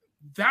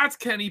 That's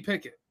Kenny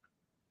Pickett.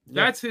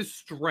 That's his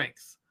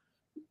strengths.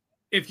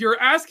 If you're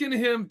asking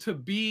him to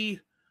be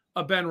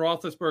a Ben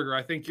Roethlisberger,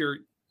 I think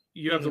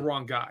you have the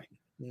wrong guy.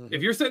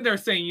 If you're sitting there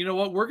saying, you know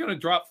what, we're going to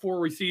drop 4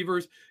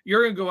 receivers,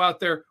 you're going to go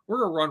out there, we're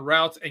going to run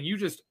routes, and you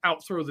just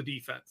outthrow the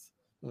defense.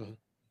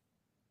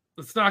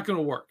 It's not going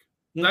to work.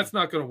 That's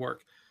not going to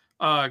work.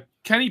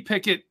 Kenny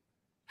Pickett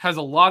has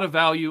a lot of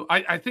value.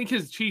 I think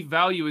his chief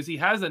value is he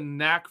has a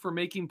knack for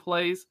making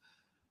plays,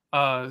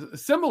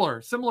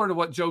 similar to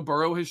what Joe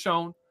Burrow has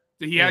shown.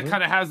 That he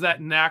kind of has that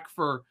knack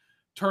for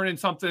turning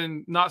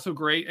something not so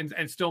great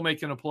and still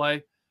making a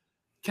play.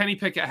 Kenny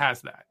Pickett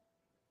has that.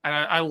 And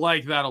I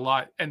like that a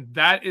lot. And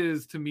that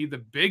is, to me, the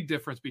big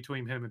difference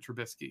between him and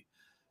Trubisky.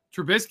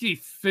 Trubisky,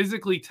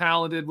 physically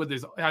talented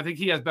I think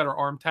he has better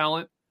arm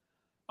talent.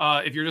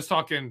 If you're just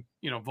talking,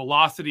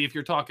 velocity, if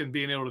you're talking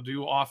being able to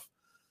do off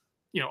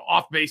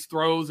base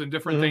throws and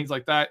different things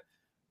like that.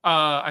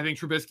 I think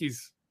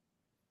Trubisky's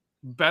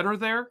better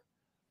there.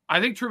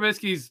 I think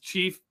Trubisky's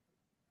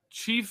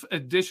chief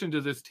addition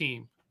to this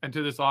team and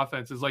to this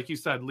offense is, like you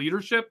said,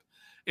 leadership,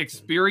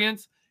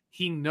 experience.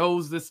 He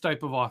knows this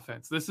type of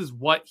offense. This is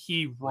what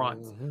he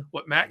runs.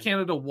 What Matt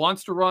Canada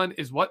wants to run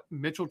is what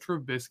Mitchell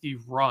Trubisky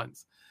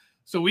runs.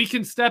 So we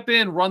can step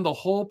in, run the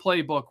whole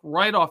playbook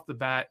right off the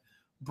bat,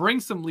 bring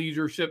some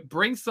leadership,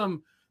 bring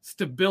some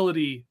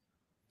stability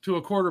to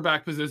a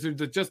quarterback position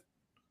that just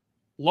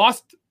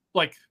lost,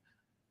 I'm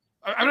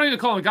not even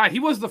calling him a guy. He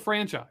was the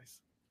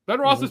franchise. Ben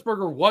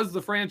Roethlisberger was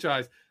the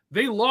franchise.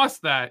 They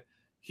lost that.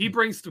 He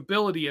brings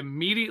stability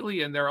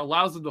immediately, and there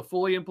allows them to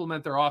fully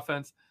implement their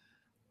offense.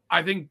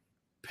 I think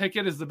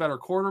Pickett is the better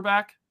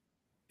quarterback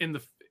and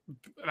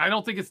I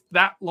don't think it's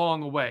that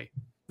long away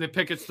that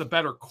Pickett's the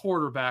better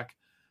quarterback.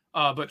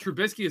 But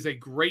Trubisky is a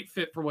great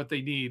fit for what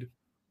they need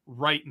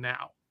right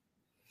now.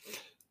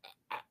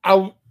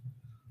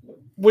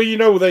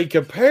 They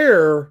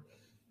compare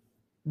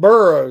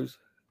Burrows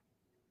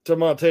to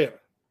Montana.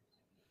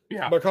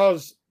 Yeah.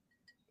 Because,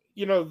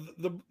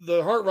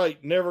 the heart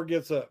rate never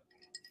gets up.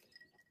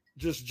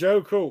 Just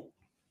Joe Cool.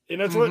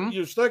 And that's what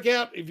you stuck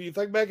out if you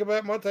think back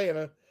about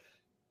Montana.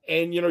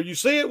 And, you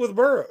see it with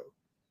Burrow.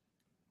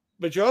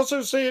 But you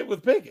also see it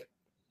with Pickett.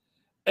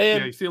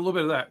 And you see a little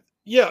bit of that.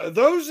 Yeah,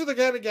 those are the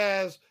kind of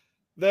guys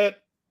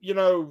that,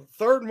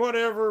 third and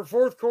whatever,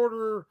 fourth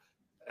quarter,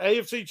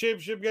 AFC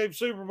Championship game,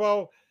 Super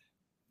Bowl,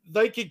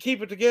 they can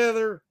keep it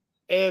together.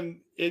 And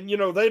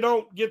they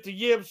don't get the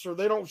yips or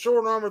they don't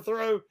short arm or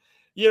throw.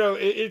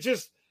 It's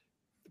just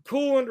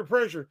cool under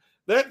pressure.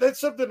 That's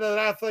something that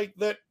I think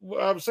that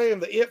I'm saying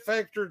the it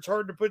factor, it's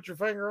hard to put your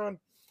finger on.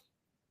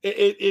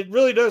 It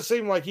really does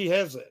seem like he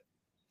has that.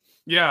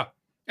 Yeah.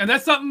 And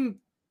that's something,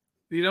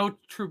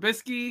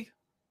 Trubisky,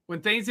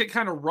 when things get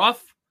kind of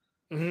rough,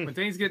 when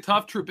things get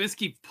tough,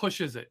 Trubisky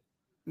pushes it.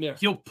 Yeah.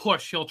 He'll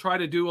push. He'll try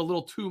to do a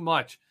little too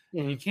much.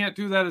 You can't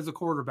do that as a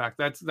quarterback.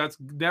 That's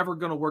never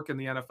going to work in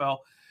the NFL.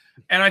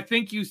 And I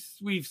think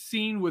we've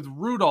seen with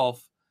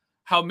Rudolph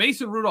how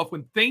Mason Rudolph,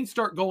 when things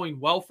start going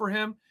well for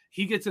him,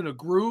 he gets in a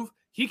groove.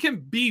 He can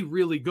be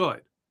really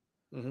good.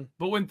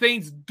 But when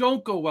things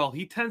don't go well,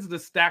 he tends to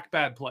stack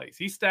bad plays.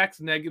 He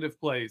stacks negative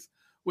plays,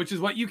 which is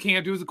what you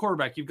can't do as a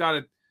quarterback. You've got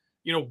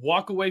to,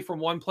 walk away from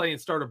one play and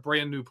start a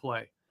brand new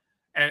play.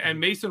 And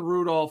Mason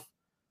Rudolph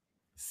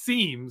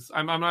seems,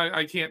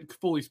 I can't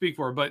fully speak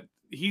for him, but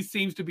he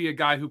seems to be a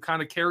guy who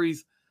kind of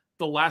carries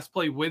the last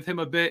play with him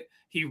a bit.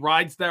 He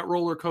rides that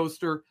roller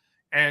coaster,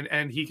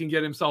 and he can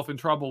get himself in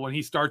trouble when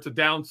he starts a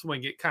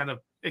downswing.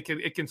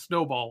 It can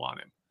snowball on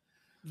him.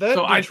 The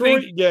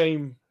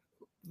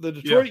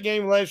Detroit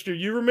game last year,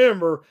 you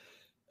remember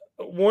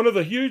one of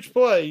the huge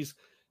plays,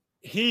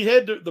 he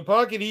had the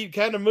pocket, he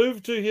kind of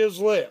moved to his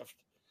left,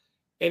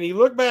 and he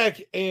looked back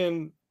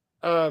and,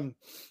 daggone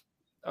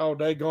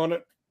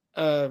it,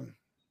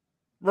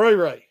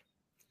 Ray.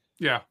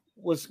 Yeah.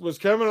 Was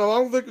coming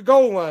along the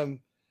goal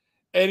line,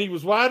 and he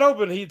was wide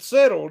open. He'd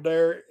settled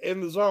there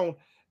in the zone,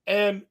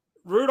 and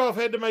Rudolph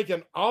had to make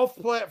an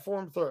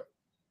off-platform throw.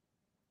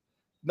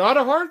 Not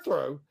a hard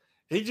throw.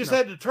 He just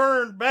had to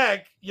turn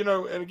back, and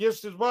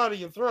against his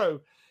body and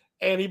throw,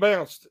 and he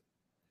bounced it.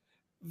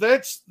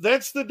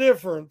 That's the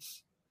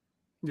difference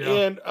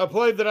in a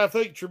play that I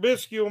think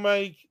Trubisky will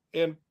make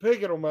and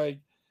Pickett will make,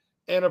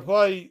 and a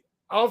play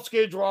off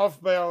schedule,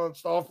 off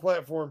balance, off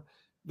platform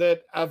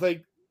that I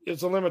think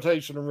is a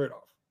limitation in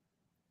Rudolph.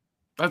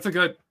 That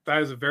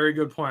is a very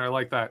good point. I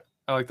like that.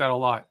 I like that a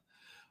lot.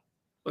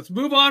 Let's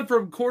move on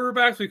from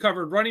quarterbacks. We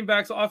covered running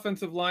backs,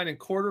 offensive line, and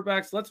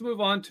quarterbacks. Let's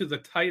move on to the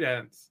tight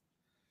ends.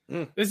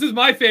 This is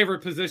my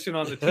favorite position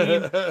on the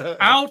team.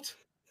 Out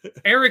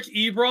Eric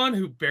Ebron,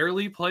 who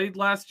barely played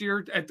last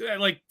year,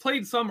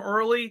 played some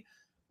early,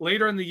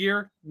 later in the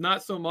year,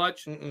 not so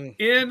much.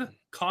 In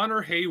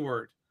Connor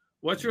Hayward.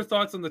 What's your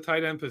thoughts on the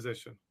tight end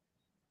position?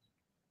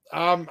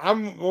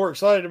 I'm more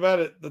excited about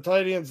it, the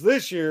tight ends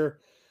this year,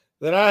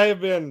 than I have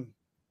been.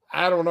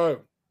 I don't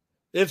know.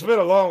 It's been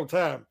a long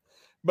time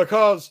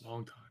because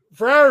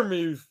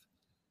Freiermuth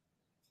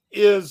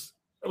I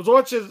was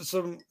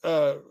watching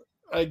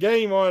a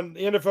game on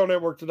NFL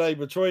Network today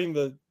between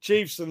the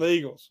Chiefs and the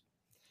Eagles,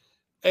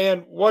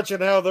 and watching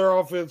how their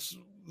offense,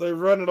 they're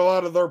running a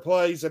lot of their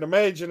plays, and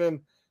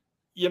imagining,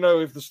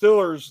 if the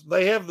Steelers,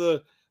 they have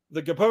the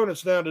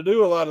components now to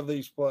do a lot of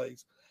these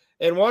plays,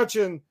 and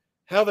watching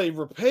how they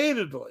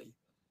repeatedly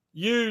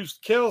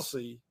used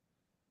Kelsey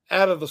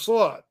out of the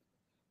slot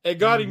and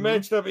got him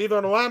matched up either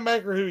on a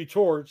linebacker who he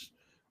torched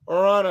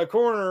or on a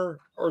corner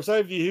or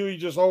safety who he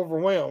just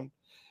overwhelmed.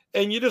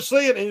 And you just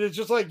see it, and it's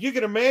just like you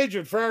can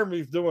imagine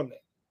Freiermuth doing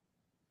that.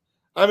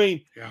 I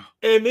mean,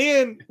 and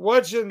then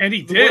watching. And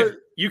he did.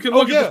 You can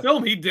look at the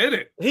film. He did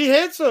it. He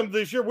had some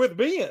this year with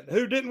Ben,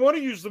 who didn't want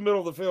to use the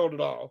middle of the field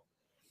at all.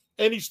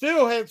 And he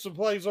still had some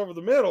plays over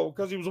the middle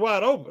because he was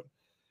wide open.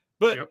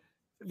 But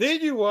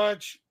then you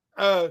watch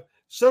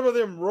some of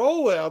them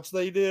rollouts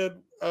they did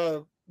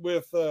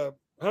with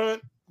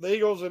Hunt, the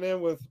Eagles, and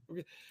then with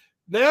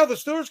 – now the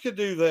Steelers could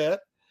do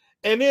that.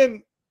 And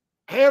then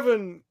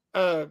having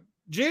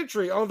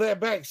Gentry on that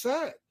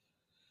backside.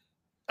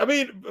 I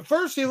mean,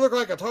 first he looked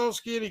like a tall,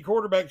 skinny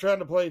quarterback trying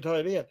to play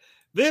tight end.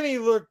 Then he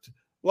looked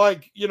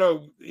like,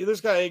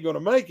 this guy ain't going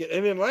to make it.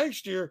 And then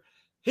last year,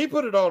 he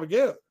put it all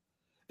together.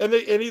 And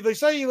they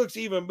say he looks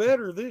even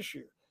better this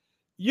year.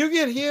 You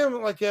get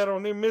him like that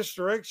on them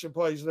misdirection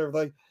plays and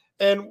everything.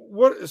 And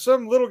what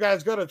some little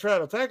guy's got to try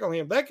to tackle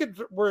him, that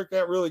could work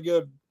out really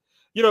good.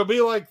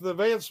 Be like the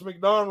Vance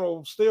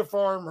McDonald stiff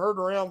arm heard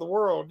around the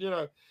world.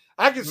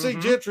 I could see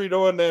Gentry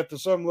doing that to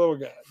some little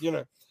guy,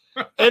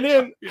 And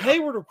then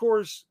Hayward, of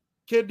course,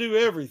 can do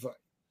everything.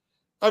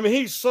 I mean,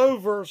 he's so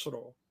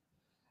versatile.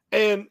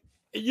 And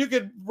you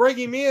could bring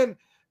him in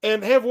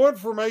and have one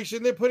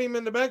formation, then put him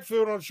in the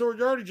backfield on short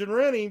yardage and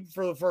run him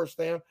for the first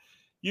down.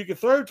 You could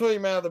throw to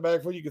him out of the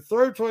backfield. You could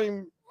throw to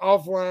him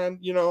offline,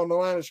 on the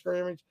line of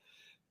scrimmage.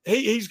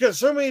 He's got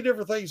so many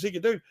different things he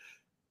could do.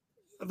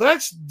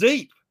 That's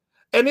deep.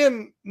 And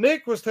then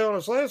Nick was telling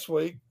us last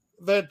week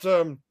that,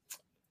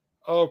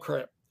 oh,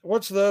 crap.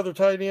 What's the other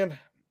tight end?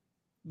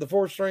 The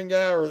fourth-string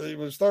guy, or it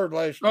was third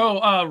last year?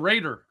 Oh,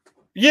 Raider.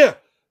 Yeah.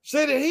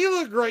 Said that he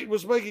looked great,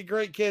 was making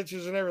great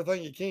catches and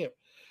everything he can.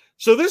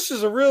 So this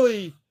is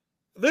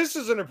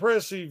an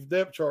impressive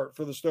depth chart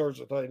for the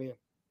Steelers at tight end.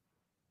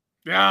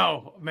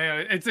 Oh,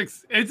 man, it's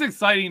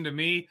exciting to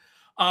me.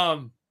 I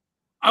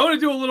want to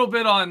do a little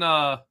bit on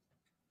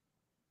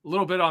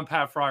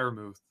Pat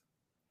Freiermuth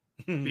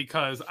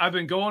because I've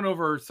been going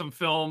over some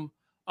film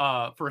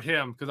for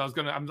him because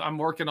I'm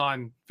working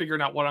on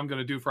figuring out what I'm going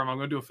to do for him. I'm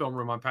going to do a film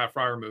room on Pat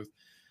Freiermuth,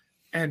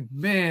 and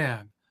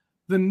man,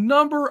 the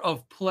number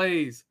of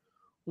plays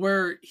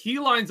where he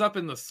lines up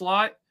in the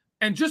slot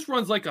and just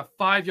runs like a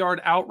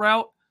 5-yard out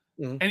route,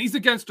 and he's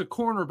against a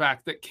cornerback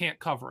that can't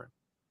cover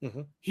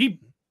him. He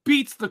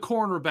beats the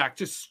cornerback,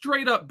 just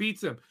straight up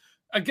beats him.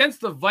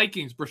 Against the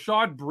Vikings,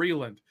 Brashad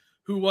Breeland,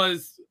 who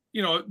was,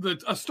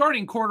 a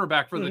starting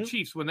cornerback for the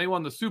Chiefs when they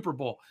won the Super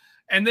Bowl.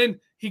 And then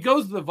he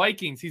goes to the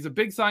Vikings. He's a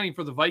big signing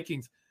for the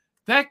Vikings.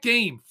 That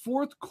game,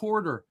 fourth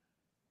quarter,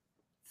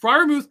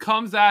 Freiermuth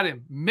comes at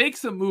him,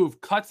 makes a move,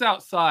 cuts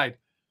outside,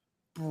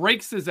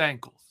 breaks his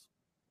ankles.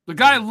 The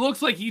guy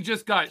looks like he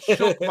just got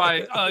shook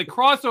by a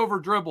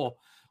crossover dribble.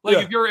 Like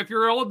if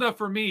you're old enough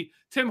for me,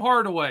 Tim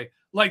Hardaway,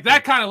 like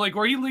that kind of like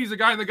where he leaves a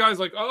guy and the guy's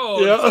like,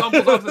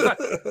 stumbles off the side.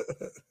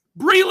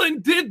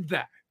 Breeland did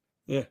that.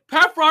 Yeah.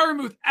 Pat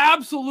Freiermuth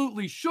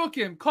absolutely shook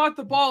him, caught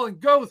the ball and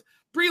goes.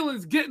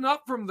 Breeland's getting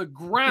up from the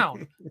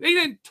ground. They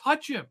didn't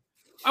touch him.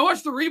 I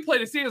watched the replay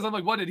to see it. I'm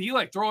like, what, did he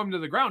throw him to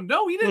the ground?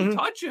 No, he didn't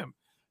touch him.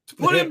 To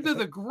put him to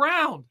the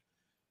ground.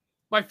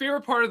 My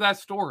favorite part of that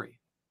story,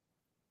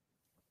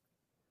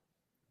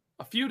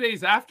 a few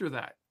days after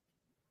that,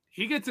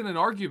 he gets in an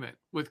argument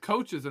with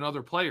coaches and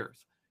other players.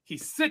 He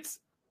sits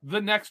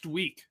the next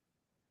week.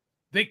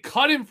 They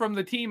cut him from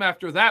the team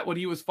after that when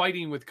he was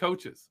fighting with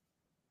coaches,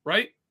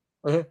 right?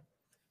 In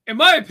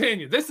my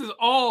opinion, this is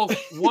all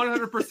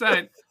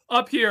 100%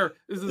 up here.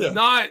 This is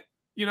not,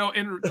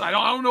 I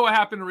don't know what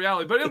happened in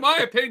reality, but in my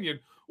opinion,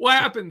 what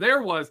happened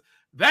there was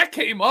that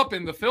came up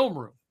in the film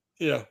room.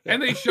 Yeah.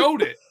 And they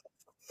showed it.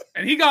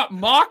 And he got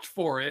mocked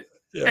for it.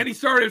 Yeah. And he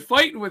started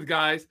fighting with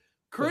guys.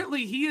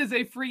 Currently, he is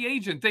a free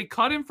agent. They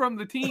cut him from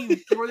the team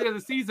toward the end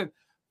of the season.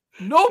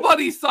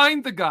 Nobody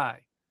signed the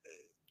guy.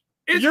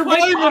 It's You're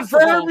blaming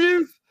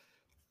Freiermuth?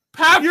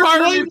 Pat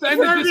Freiermuth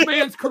ended this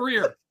man's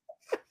career.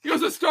 He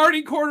was a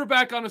starting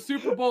quarterback on a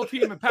Super Bowl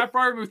team, and Pat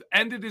Freiermuth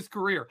ended his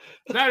career.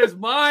 That is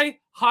my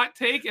hot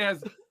take.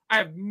 I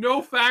have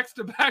no facts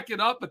to back it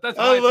up, but that's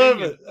my I love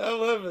opinion. it. I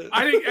love it.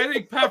 I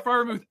think Pat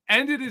Freiermuth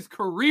ended his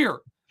career.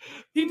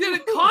 He did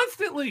it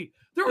constantly.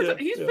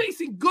 He's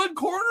facing good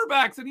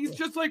quarterbacks, and he's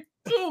just like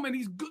boom, and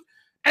he's good,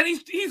 and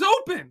he's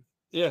open.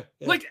 Yeah.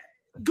 Like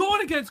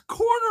going against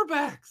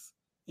quarterbacks.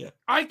 Yeah.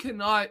 I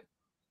cannot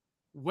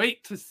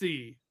wait to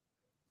see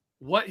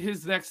what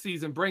his next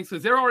season brings,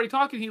 because they're already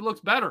talking. He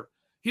looks better.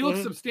 He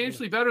looks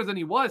substantially better than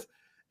he was.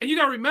 And you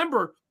got to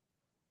remember,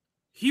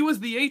 he was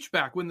the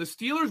H-back when the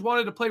Steelers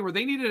wanted to play where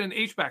they needed an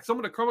H-back,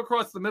 someone to come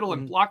across the middle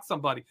and block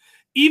somebody,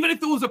 even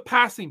if it was a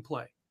passing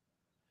play.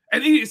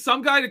 And they needed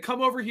some guy to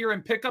come over here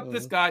and pick up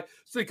this guy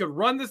so they could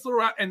run this little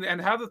route and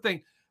have the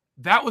thing.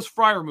 That was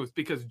Freiermuth,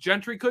 because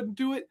Gentry couldn't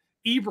do it.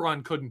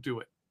 Ebron couldn't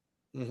do it.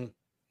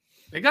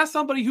 They got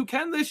somebody who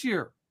can this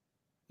year.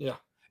 Yeah.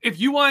 If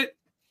you want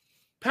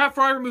Pat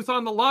Freiermuth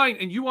on the line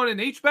and you want an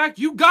H-back,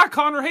 you got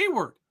Connor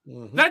Hayward.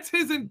 That's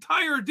his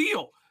entire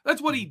deal.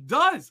 That's what he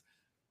does.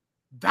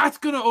 That's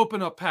going to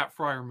open up Pat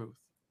Freiermuth.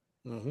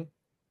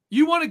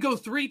 You want to go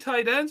 3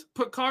 tight ends,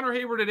 put Connor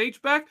Hayward at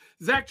H-back,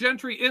 Zach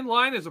Gentry in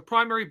line as a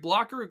primary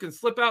blocker who can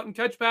slip out and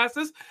catch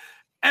passes,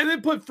 and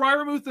then put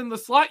Freiermuth in the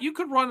slot. You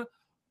could run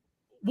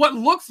what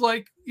looks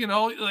like,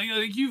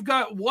 like you've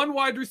got one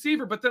wide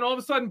receiver, but then all of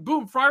a sudden,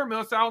 boom,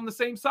 Freiermuth's out on the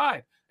same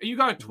side. And you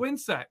got a twin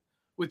set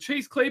with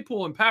Chase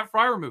Claypool and Pat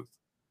Freiermuth.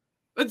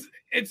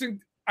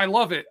 I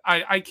love it.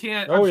 I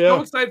can't. I'm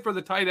so excited for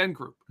the tight end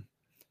group.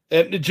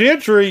 And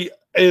Gentry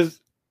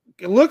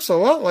looks a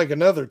lot like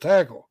another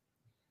tackle.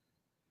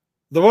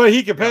 The way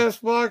he can pass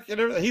block and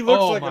everything, he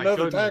looks like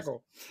another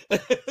tackle.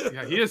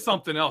 Yeah, he is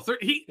something else.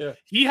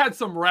 He had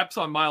some reps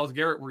on Myles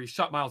Garrett where he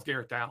shut Myles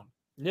Garrett down.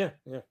 Yeah.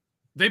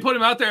 They put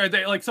him out there.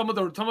 They like some of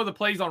the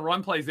plays on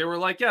run plays. They were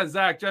like, yeah,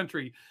 Zach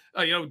Gentry.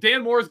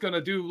 Dan Moore's gonna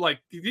do like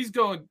he's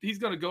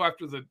gonna go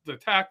after the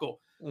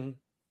tackle.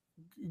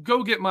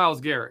 Go get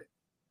Myles Garrett,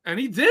 and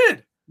he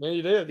did. Yeah,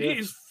 he did. Yeah.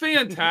 He's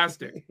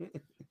fantastic.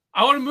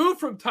 I want to move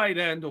from tight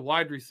end to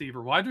wide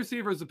receiver. Wide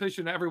receiver is a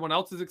position that everyone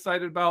else is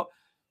excited about.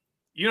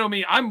 You know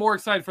me, I'm more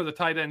excited for the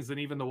tight ends than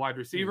even the wide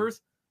receivers.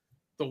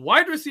 The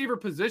wide receiver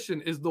position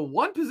is the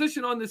one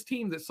position on this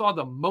team that saw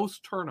the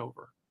most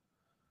turnover.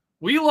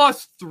 We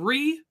lost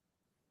 3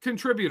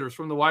 contributors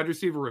from the wide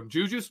receiver room: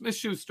 Juju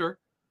Smith-Schuster,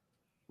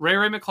 Ray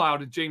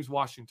McCloud, and James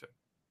Washington.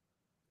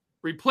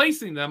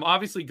 Replacing them,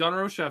 obviously,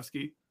 Gunnar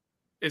Olszewski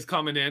is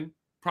coming in,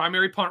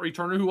 primary punt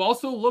returner, who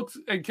also looks,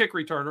 and kick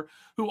returner,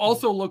 who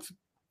also looks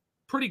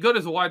pretty good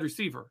as a wide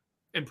receiver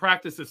in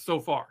practices so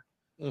far.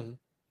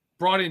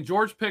 Brought in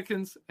George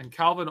Pickens and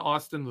Calvin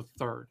Austin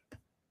III.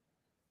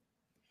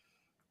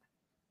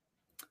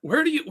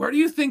 Where do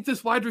you think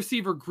this wide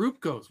receiver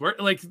group goes? Where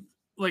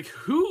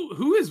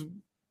who is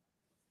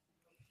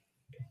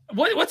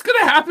what's going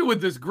to happen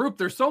with this group?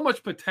 There's so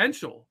much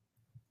potential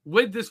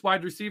with this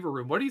wide receiver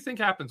room. What do you think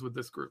happens with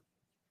this group?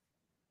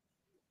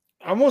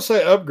 I'm going to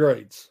say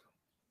upgrades.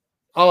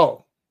 Yeah.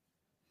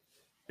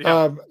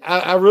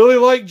 I really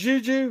like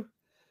Juju.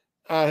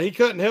 He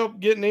couldn't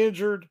help getting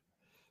injured.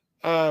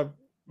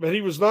 But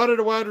he was not at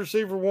a wide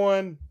receiver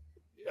 1,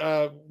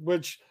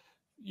 which,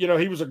 he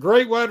was a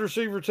great wide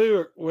receiver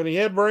 2 when he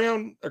had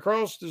Brown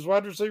across his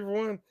wide receiver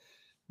 1.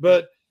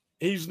 But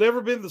he's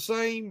never been the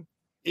same,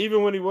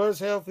 even when he was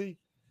healthy.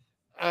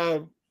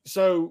 I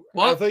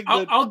think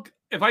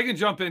if I can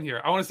jump in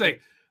here, I want to say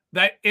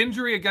that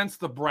injury against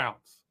the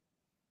Browns,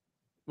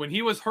 when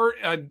he was hurt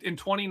in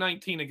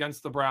 2019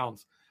 against the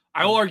Browns,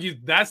 I will argue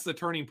that's the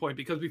turning point,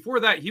 because before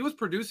that, he was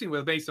producing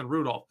with Mason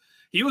Rudolph.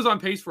 He was on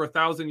pace for a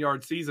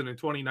 1,000-yard season in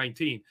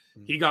 2019.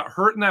 He got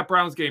hurt in that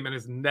Browns game and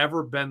has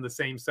never been the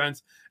same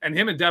since. And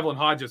him and Devlin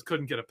Hodges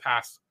couldn't get a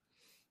pass.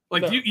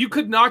 You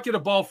could not get a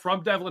ball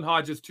from Devlin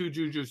Hodges to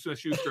Juju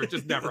Smith-Schuster. It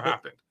just never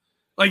happened.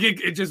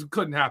 It just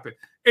couldn't happen.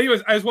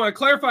 Anyways, I just want to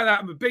clarify that.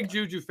 I'm a big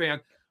Juju fan.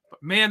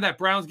 But, man, that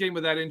Browns game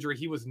with that injury,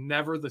 he was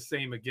never the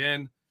same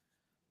again.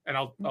 And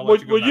I'll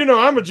let you go.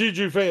 I'm a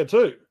Juju fan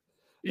too.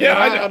 Yeah,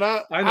 I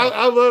know.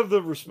 I love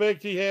the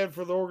respect he had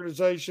for the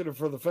organization and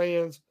for the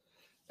fans.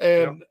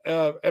 And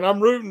I'm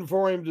rooting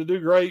for him to do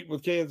great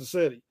with Kansas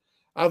City.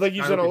 I think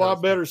he's in a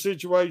lot better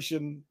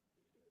situation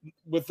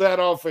with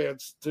that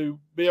offense to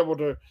be able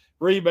to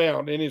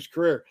rebound in his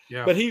career.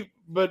 Yeah.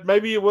 But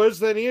maybe it was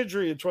that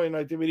injury in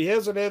 2019, but he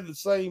hasn't had the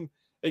same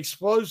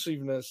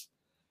explosiveness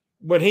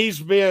when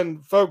he's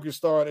been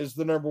focused on as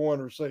the number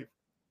 1 receiver.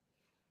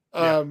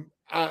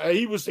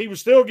 He was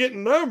still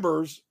getting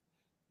numbers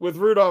with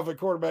Rudolph at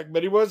quarterback,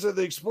 but he wasn't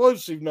the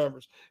explosive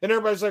numbers. And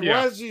everybody's like,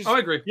 why is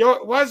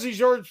these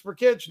yards per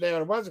catch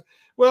down?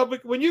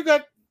 But when you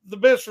got the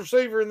best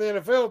receiver in the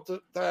NFL at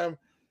the time,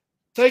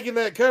 taking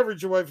that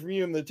coverage away from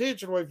you and the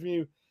attention away from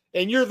you,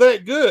 and you're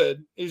that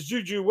good as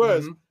Juju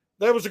was,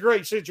 that was a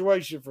great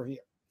situation for him.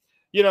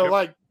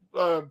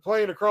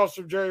 Playing across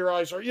from Jerry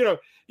Rice, or,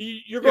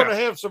 you're going to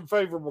have some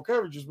favorable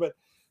coverages. But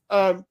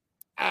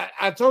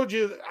I told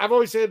you, I've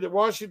always said that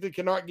Washington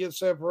cannot get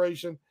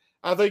separation.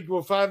 I think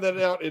we'll find that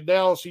out in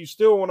Dallas. He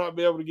still will not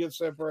be able to get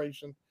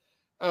separation.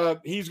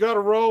 He's got a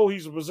role.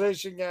 He's a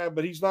possession guy,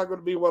 but he's not going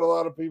to be what a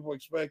lot of people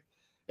expect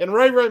And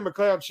Ray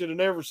McLeod should have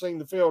never seen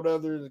the field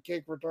other than the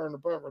kick return or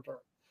punt return.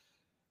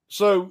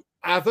 So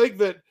I think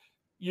that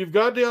you've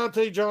got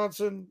Deontay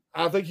Johnson.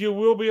 I think he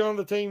will be on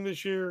the team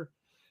this year.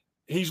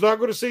 He's not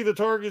going to see the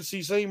targets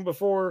he's seen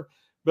before,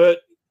 but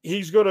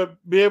he's going to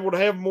be able to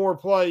have more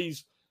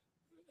plays,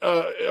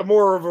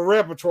 more of a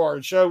repertoire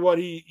and show what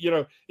he,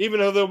 even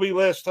though there'll be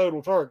less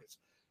total targets.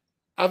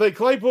 I think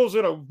Claypool's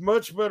in a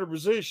much better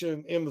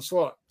position in the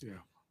slot. Yeah.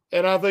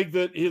 And I think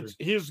that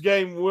his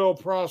game will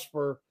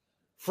prosper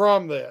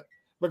from that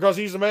because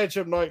he's a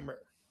matchup nightmare.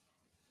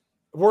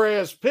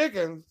 Whereas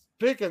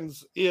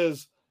Pickens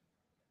is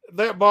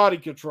that body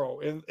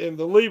control and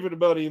the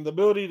leavability and the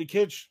ability to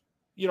catch,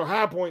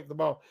 high point the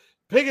ball.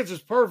 Pickens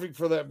is perfect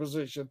for that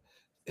position.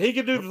 He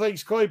can do the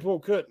things Claypool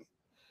couldn't.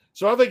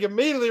 So I think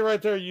immediately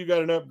right there, you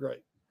got an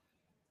upgrade.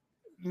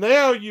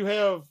 Now you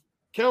have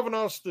Calvin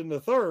Austin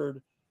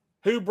III,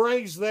 who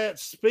brings that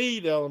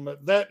speed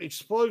element, that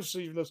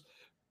explosiveness,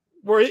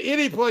 where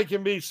any play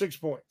can be 6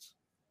 points.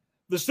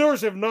 The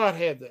Steelers have not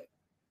had that.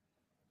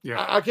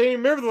 Yeah, I can't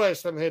even remember the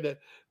last time they had that.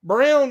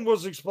 Brown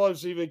was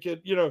explosive. It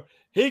could,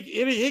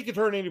 he could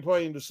turn any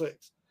play into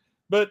 6.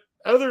 But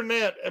other than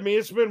that, I mean,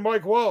 it's been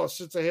Mike Wallace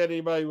since they had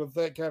anybody with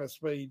that kind of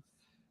speed.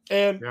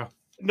 And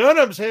none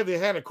of them have the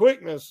kind of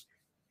quickness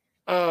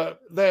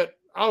that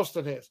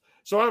Austin has.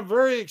 So I'm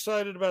very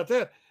excited about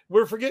that.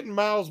 We're forgetting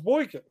Miles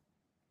Boykin.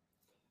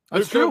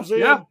 That's true.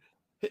 Yeah.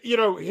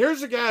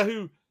 Here's a guy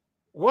who,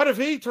 what if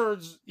he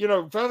turns,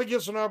 finally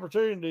gets an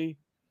opportunity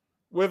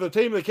with a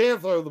team that can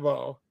throw the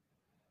ball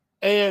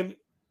and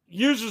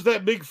uses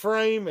that big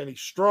frame and he's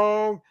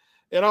strong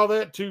and all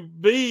that to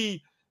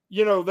be,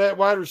 that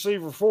wide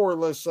receiver 4,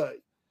 let's say.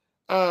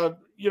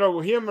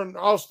 Him and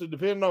Austin,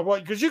 depending on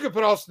what, because you could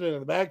put Austin in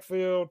the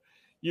backfield,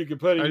 you could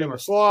put him in the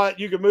slot,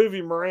 you could move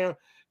him around.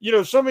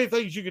 So many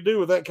things you could do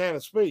with that kind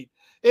of speed.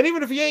 And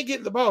even if he ain't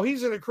getting the ball,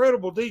 he's an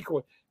incredible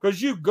decoy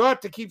because you've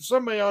got to keep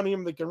somebody on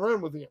him that can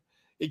run with him.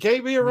 It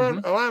can't be a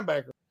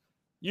linebacker.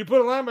 You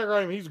put a linebacker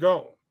on him, he's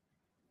gone.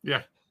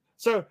 Yeah.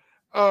 So,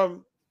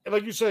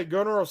 like you said,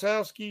 Gunnar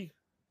Osowski,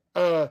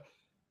 I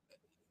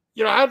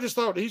just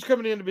thought he's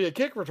coming in to be a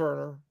kick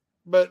returner,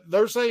 but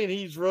they're saying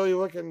he's really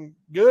looking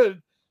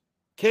good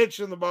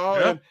catching the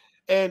ball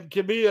and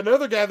can be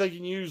another guy they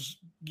can use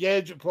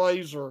gadget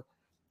plays or,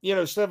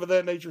 stuff of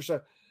that nature. So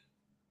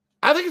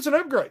I think it's an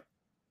upgrade.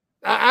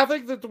 I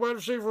think that the wide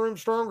receiver room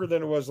is stronger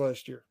than it was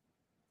last year.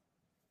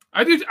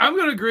 I do. I'm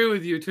going to agree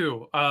with you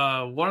too.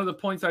 One of the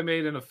points I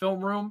made in a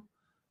film room,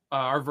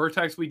 our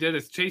Vertex we did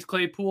is Chase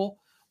Claypool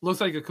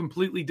looks like a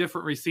completely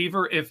different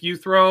receiver. If you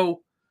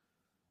throw,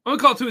 I'm going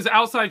to call it to his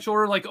outside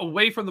shoulder, like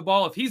away from the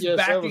ball. If he's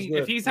backing,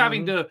 if he's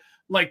having to,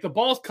 like the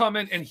ball's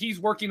coming and he's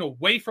working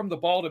away from the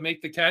ball to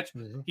make the catch,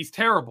 he's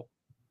terrible.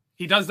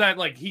 He does that.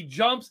 Like he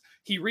jumps,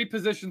 he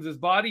repositions his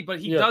body, but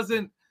he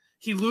doesn't,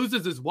 he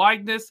loses his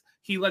wideness.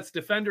 He lets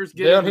defenders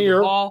get into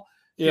the ball.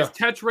 His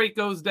catch rate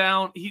goes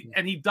down. He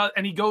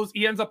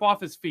ends up off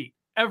his feet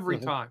every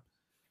time.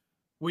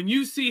 When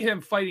you see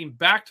him fighting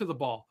back to the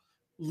ball,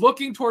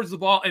 looking towards the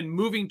ball and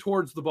moving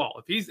towards the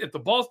ball, if the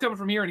ball's coming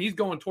from here and he's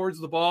going towards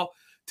the ball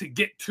to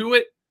get to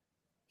it,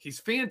 he's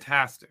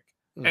fantastic.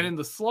 And in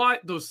the slot,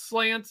 those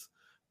slants,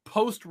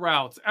 post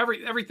routes,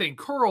 everything,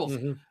 curls,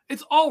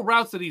 it's all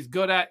routes that he's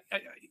good at.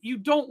 You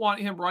don't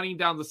want him running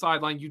down the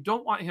sideline. You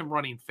don't want him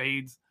running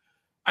fades.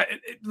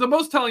 The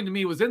most telling to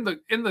me was in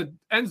the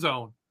end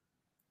zone.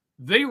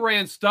 They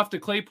ran stuff to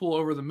Claypool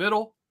over the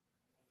middle.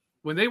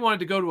 When they wanted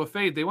to go to a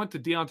fade, they went to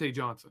Deontay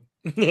Johnson.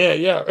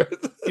 Yeah.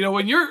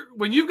 When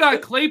you've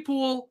got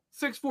Claypool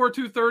 6'4",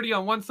 230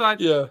 on one side,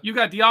 you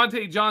got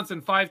Deontay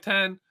Johnson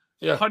 5'10",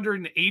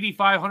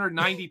 185,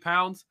 190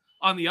 pounds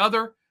on the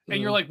other, and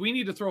you're like, we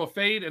need to throw a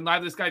fade and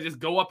let this guy just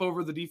go up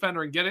over the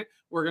defender and get it.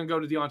 We're gonna go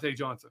to Deontay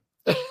Johnson,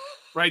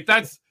 right?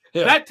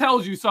 That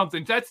tells you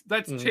something. That's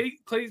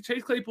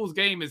Chase Claypool's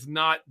game is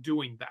not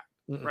doing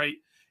that, right?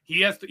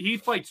 He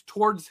fights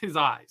towards his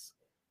eyes,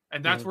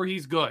 and that's where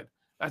he's good.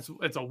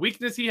 It's a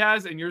weakness he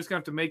has, and you're just gonna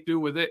have to make do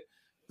with it.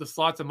 The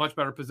slot's a much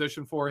better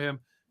position for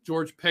him.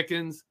 George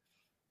Pickens,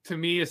 to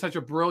me, is such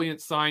a brilliant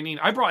signing.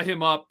 I brought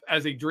him up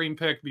as a dream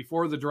pick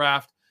before the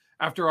draft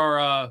after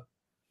our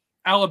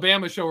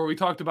Alabama show where we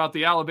talked about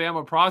the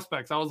Alabama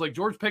prospects. I was like,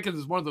 George Pickens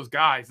is one of those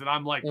guys that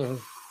I'm like,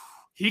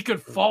 he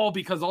could fall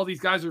because all these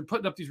guys are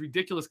putting up these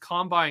ridiculous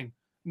combine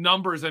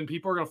numbers and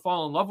people are going to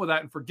fall in love with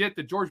that and forget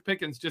that George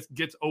Pickens just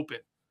gets open.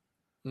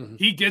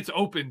 He gets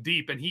open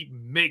deep and he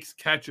makes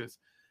catches.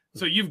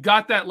 So you've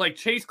got that, like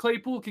Chase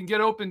Claypool can get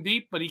open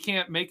deep, but he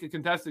can't make a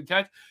contested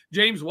catch.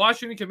 James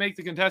Washington can make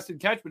the contested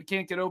catch, but he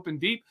can't get open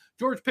deep.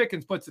 George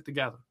Pickens puts it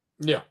together.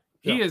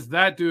 He is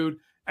that dude.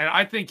 And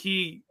I think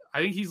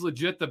he's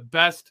legit the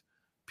best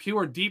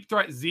pure deep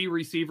threat Z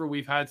receiver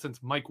we've had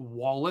since Mike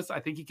Wallace.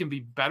 I think he can be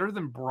better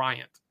than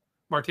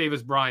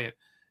Martavis Bryant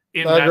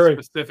in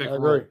specific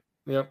role.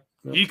 Yep.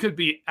 He could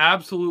be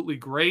absolutely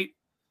great.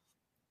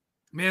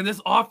 Man,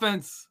 this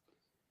offense,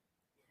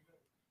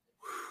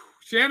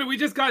 Shannon, we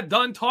just got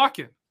done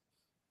talking.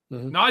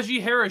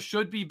 Najee Harris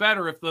should be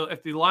better if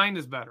the line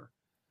is better.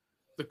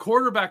 The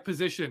quarterback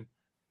position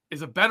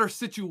is a better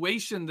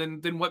situation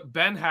than what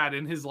Ben had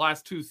in his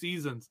last 2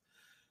 seasons.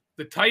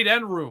 The tight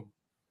end room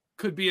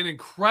could be an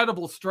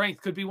incredible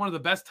strength, could be one of the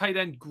best tight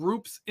end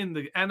groups in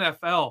the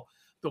NFL.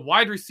 The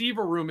wide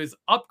receiver room is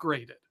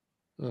upgraded.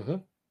 Mm-hmm.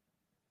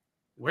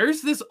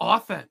 Where's this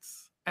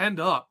offense end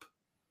up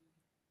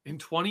in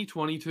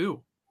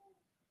 2022?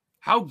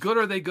 How good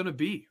are they going to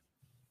be?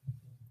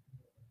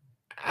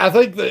 I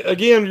think that,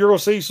 again, you're going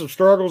to see some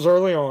struggles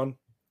early on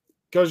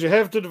because you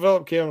have to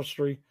develop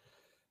chemistry.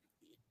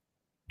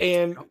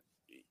 And,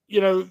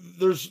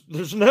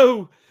 there's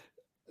no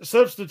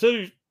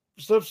substitution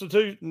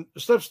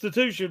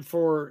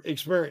for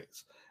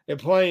experience and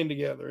playing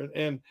together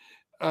and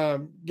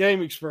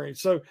game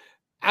experience. So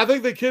I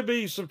think there could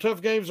be some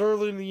tough games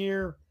early in the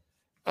year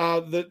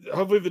that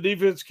hopefully the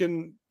defense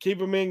can keep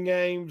them in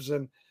games,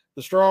 and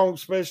the strong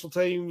special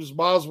teams,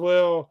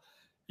 Boswell,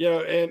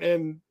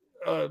 and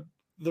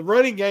the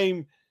running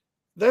game.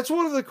 That's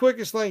one of the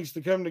quickest things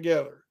to come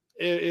together.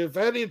 If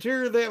that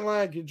interior of that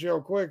line can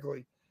gel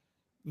quickly,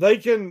 I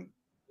think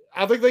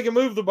they can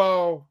move the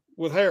ball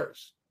with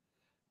Harris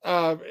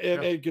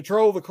and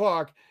control the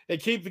clock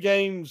and keep the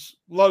games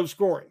low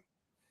scoring.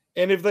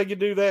 And if they can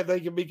do that, they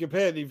can be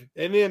competitive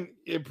and then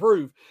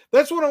improve.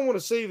 That's what I want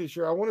to see this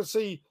year. I want to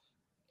see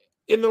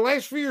in the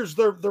last few years,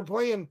 they're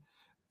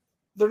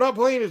not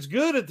playing as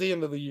good at the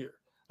end of the year.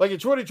 Like in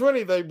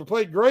 2020, they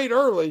played great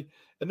early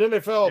and then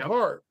they fell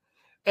apart.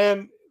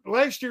 And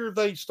last year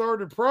they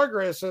started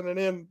progressing and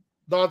then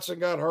Dotson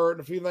got hurt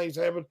and a few things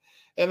happened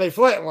and they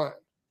flatlined.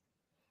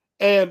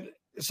 And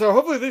so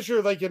hopefully this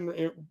year they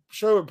can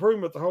show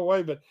improvement the whole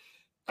way. But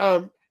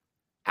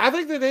I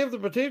think that they have the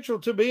potential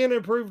to be an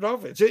improved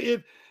offense.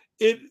 They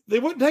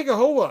wouldn't take a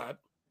whole lot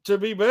to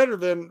be better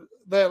than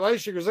that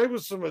last year because there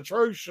was some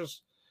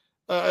atrocious,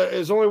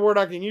 is the only word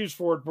I can use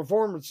for it,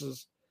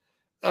 performances.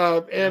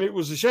 And it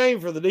was a shame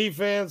for the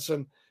defense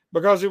and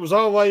because it was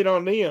all laid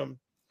on them.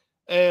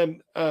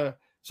 And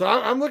so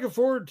I'm looking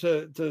forward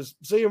to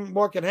seeing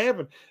what can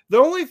happen. The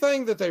only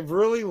thing that they've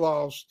really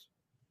lost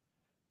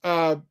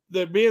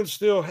that Ben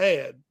still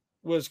had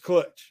was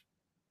clutch.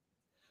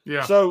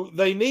 Yeah. So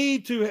they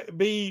need to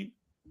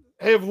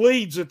have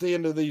leads at the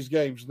end of these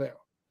games now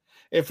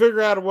and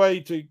figure out a way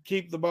to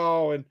keep the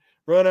ball and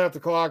run out the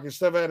clock and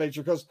stuff of that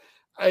nature. Because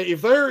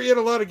if they're in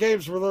a lot of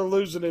games where they're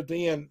losing at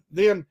the end,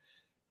 then,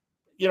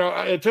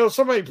 until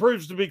somebody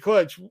proves to be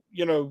clutch,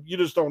 you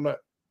just don't know.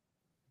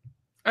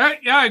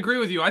 Yeah, I agree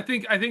with you. I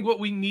think what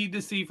we need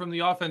to see from the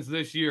offense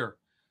this year,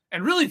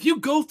 and really, if you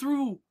go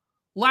through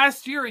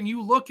last year and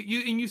you look at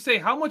you say,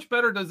 how much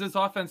better does this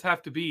offense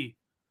have to be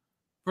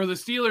for the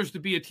Steelers to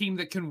be a team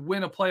that can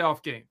win a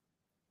playoff game?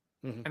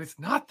 Mm-hmm. And it's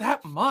not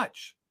that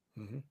much.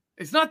 Mm-hmm.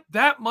 It's not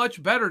that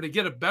much better to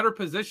get a better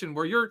position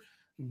where you're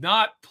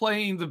not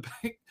playing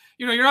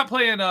you're not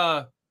playing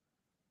the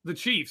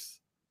Chiefs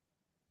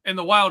in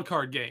the wild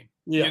card game,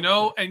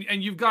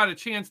 and you've got a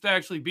chance to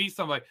actually beat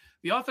somebody.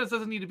 The offense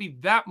doesn't need to be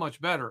that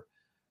much better.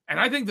 And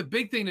I think the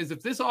big thing is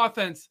if this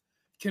offense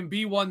can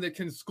be one that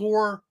can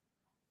score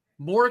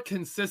more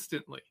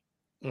consistently,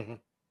 mm-hmm.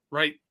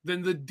 right,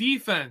 then the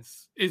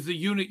defense is the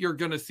unit you're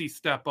going to see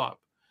step up.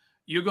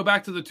 You go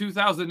back to the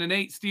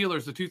 2008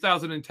 Steelers, the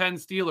 2010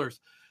 Steelers,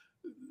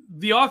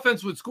 the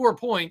offense would score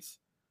points,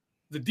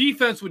 the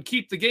defense would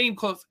keep the game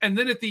close, and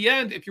then at the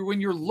end, when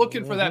you're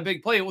looking for that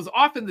big play, it was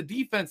often the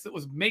defense that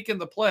was making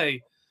the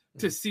play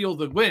to seal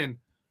the win.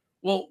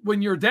 Well,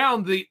 when you're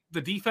down, the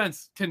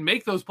defense can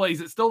make those plays.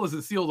 It still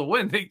doesn't seal the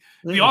win.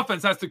 The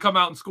offense has to come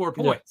out and score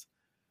points.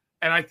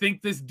 Yeah. And I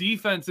think this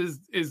defense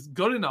is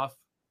good enough.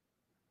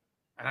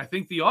 And I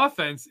think the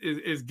offense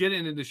is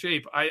getting into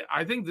shape.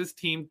 I think this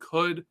team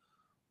could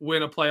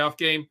win a playoff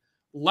game.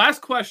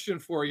 Last question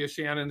for you,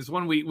 Shannon, is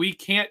one we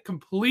can't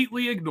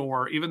completely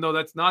ignore, even though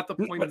that's not the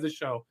point of the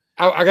show.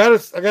 I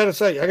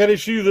gotta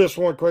issue this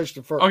one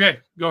question first. Okay,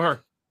 go ahead.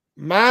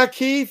 My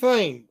key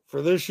thing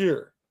for this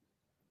year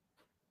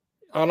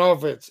on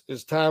offense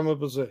is time of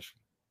possession.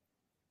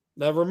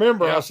 Now,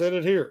 remember, I said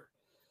it here.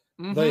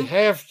 Mm-hmm. They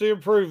have to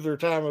improve their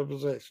time of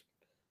possession.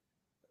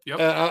 Yep.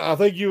 I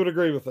think you would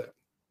agree with that.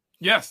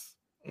 Yes.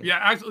 Yeah,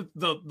 actually,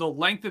 the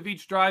length of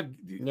each drive,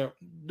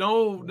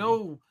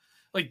 no,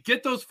 like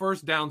get those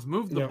first downs,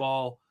 move the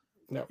ball.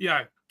 No.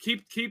 Yeah,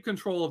 keep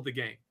control of the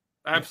game.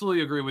 I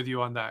absolutely agree with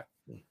you on that.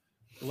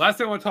 The last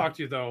thing I want to talk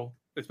to you, though,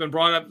 it's been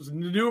brought up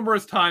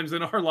numerous times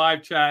in our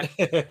live chat.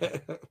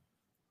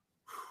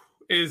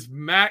 Is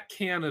Matt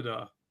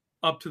Canada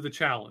up to the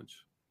challenge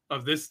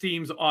of this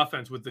team's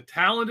offense with the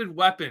talented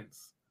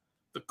weapons,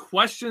 the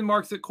question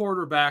marks at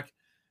quarterback,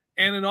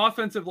 and an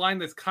offensive line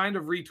that's kind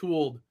of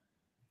retooled?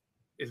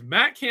 Is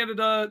Matt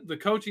Canada, the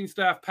coaching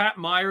staff, Pat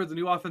Meyer, the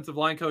new offensive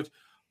line coach,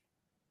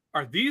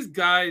 are these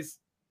guys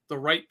the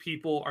right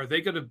people? Are they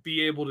going to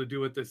be able to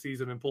do it this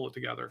season and pull it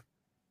together?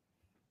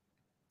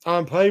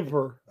 On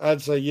paper,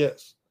 I'd say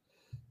yes.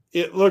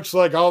 It looks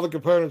like all the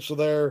components are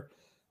there.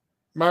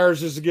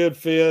 Myers is a good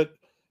fit.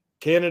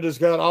 Canada's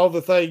got all the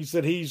things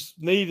that he's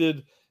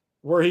needed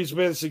where he's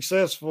been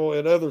successful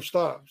at other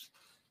stops.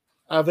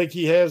 I think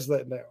he has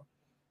that now.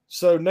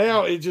 So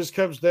now it just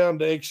comes down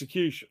to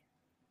execution.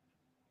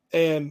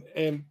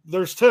 And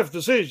there's tough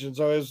decisions.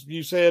 So as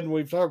you said, and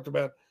we've talked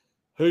about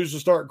who's the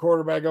starting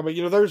quarterback. I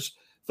mean, there's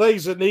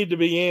things that need to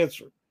be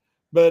answered.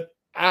 But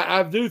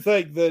I do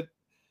think that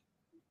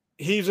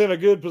he's in a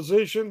good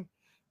position,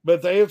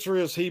 but the answer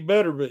is he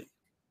better be.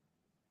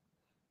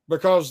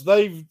 Because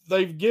they've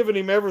given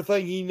him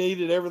everything he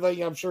needed,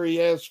 everything I'm sure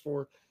he asked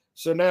for.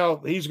 So now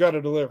he's got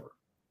to deliver.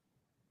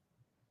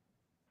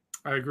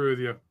 I agree with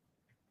you.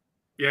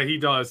 Yeah, he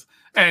does.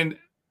 And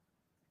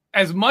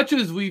as much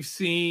as we've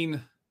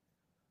seen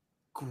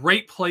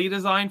great play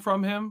design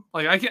from him,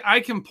 like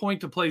I can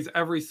point to plays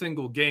every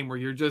single game where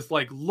you're just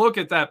like, look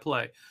at that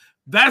play.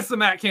 That's the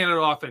Matt Canada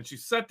offense. You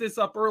set this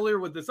up earlier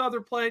with this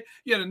other play.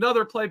 You had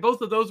another play.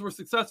 Both of those were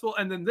successful.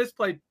 And then this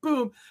play,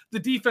 boom, the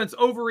defense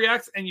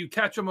overreacts and you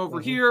catch them over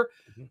here.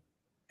 Mm-hmm.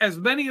 As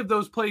many of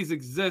those plays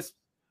exist,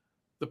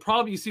 the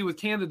problem you see with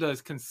Canada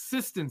is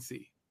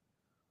consistency,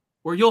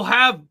 where you'll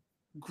have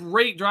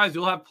great drives.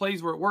 You'll have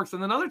plays where it works.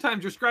 And then other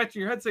times you're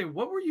scratching your head saying,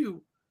 what were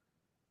you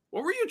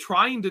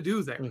trying to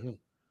do there? Mm-hmm.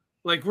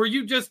 Like, were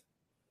you just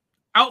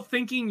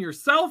outthinking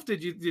yourself?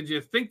 Did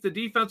you think the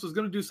defense was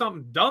going to do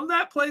something dumb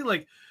that play?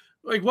 Like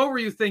what were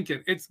you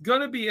thinking? It's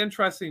going to be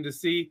interesting to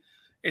see.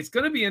 It's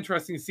going to be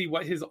interesting to see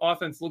what his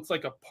offense looks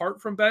like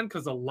apart from Ben,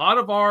 because a lot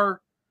of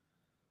our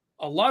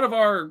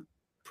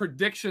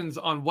predictions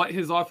on what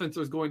his offense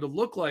is going to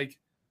look like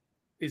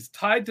is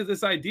tied to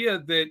this idea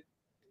that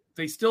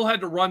they still had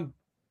to run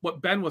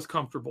what Ben was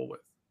comfortable with.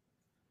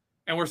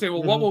 And we're saying,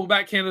 well, what will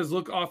Matt Canada's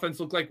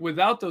offense look like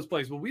without those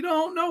plays? Well, we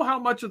don't know how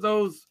much of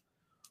those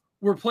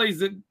were plays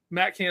that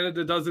Matt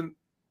Canada doesn't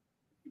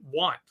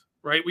want,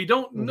 right? We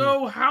don't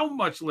know how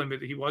much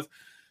limited he was.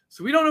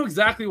 So we don't know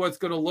exactly what it's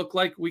going to look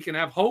like. We can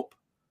have hope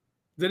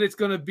that it's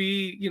going to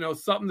be,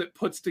 something that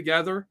puts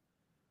together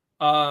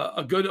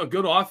a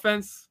good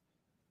offense.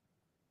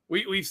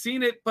 We've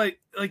seen it, but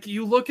like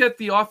you look at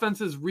the offense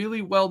is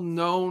really well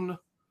known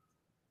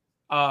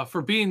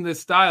for being this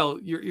style.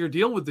 You're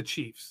dealing with the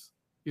Chiefs.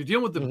 You're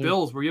dealing with the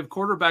Bills, where you have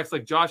quarterbacks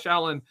like Josh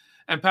Allen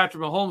and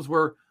Patrick Mahomes,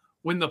 where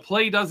when the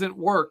play doesn't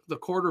work, the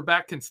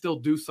quarterback can still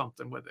do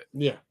something with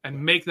it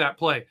and make that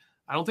play.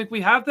 I don't think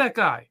we have that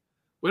guy.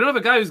 We don't have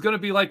a guy who's going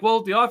to be like,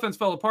 well, the offense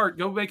fell apart.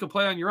 Go make a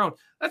play on your own.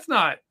 That's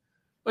not,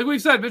 like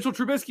we've said, Mitchell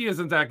Trubisky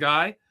isn't that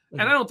guy.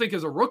 And I don't think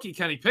as a rookie,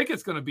 Kenny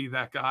Pickett's going to be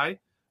that guy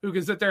who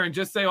can sit there and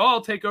just say, oh,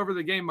 I'll take over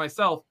the game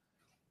myself.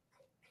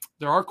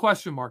 There are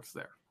question marks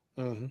there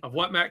of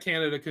what Matt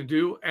Canada can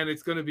do. And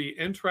it's going to be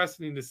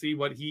interesting to see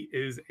what he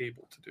is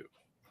able to do.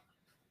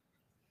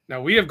 Now,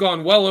 we have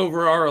gone well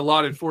over our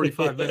allotted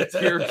 45 minutes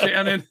here,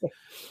 Shannon.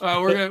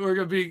 We're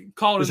gonna be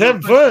calling in the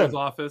principal's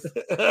office.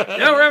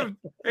 Yeah,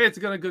 it's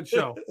a good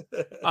show.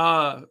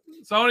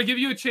 So I want to give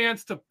you a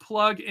chance to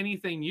plug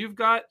anything you've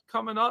got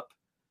coming up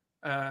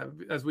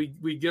as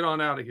we get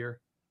on out of here.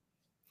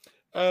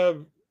 I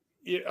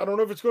don't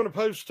know if it's going to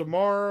post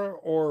tomorrow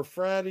or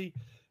Friday,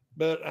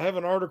 but I have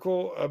an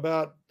article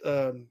about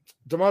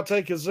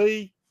Damontae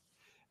Kazee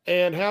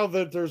and how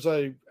that there's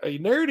a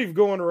narrative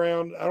going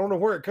around. I don't know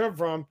where it come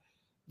from,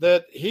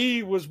 that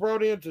he was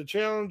brought in to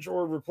challenge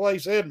or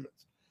replace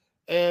Edmonds.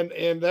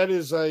 And that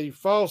is a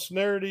false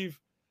narrative.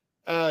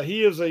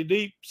 He is a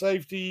deep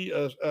safety,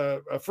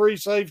 a free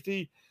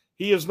safety.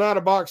 He is not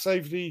a box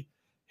safety.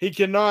 He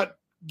cannot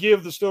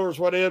give the Steelers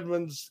what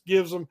Edmonds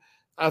gives them.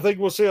 I think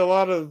we'll see a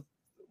lot of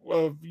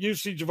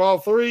usage of all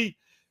three,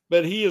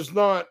 but he was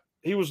not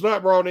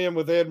brought in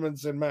with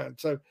Edmonds in mind.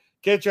 So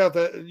check out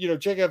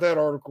that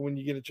article when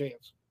you get a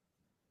chance.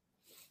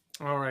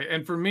 All right.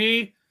 And for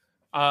me,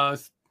 I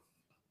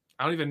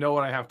don't even know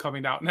what I have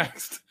coming out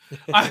next.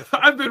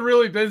 I've been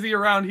really busy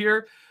around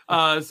here.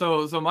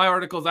 So my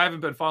articles, I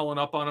haven't been following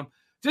up on them.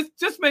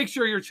 Just make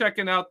sure you're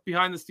checking out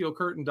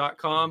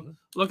BehindTheSteelCurtain.com.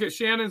 Look at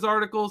Shannon's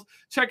articles.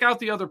 Check out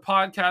the other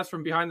podcasts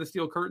from Behind the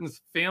Steel Curtain's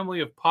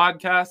family of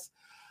podcasts.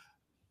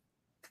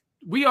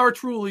 We are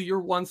truly your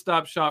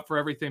one-stop shop for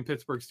everything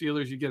Pittsburgh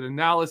Steelers. You get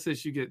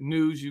analysis, you get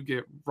news, you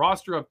get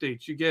roster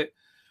updates, you get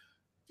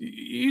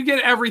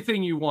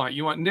everything you want.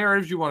 You want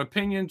narratives, you want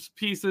opinions,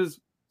 pieces,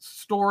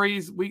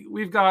 stories.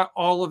 We've got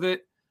all of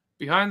it.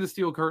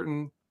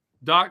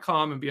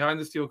 BehindTheSteelCurtain.com and Behind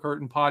the Steel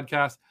Curtain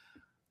podcast.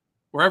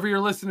 Wherever you're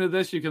listening to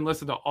this, you can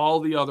listen to all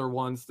the other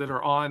ones that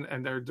are on,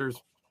 and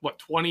there's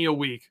 20 a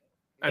week.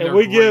 And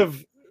we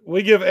give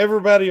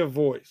everybody a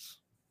voice.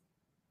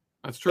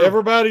 That's true.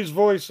 Everybody's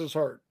voice is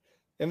heard,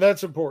 and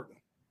that's important.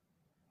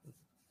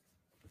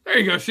 There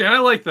you go, Shannon. I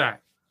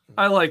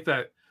like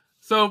that.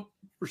 So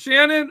for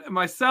Shannon and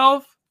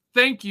myself,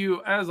 thank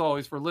you, as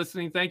always, for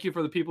listening. Thank you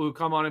for the people who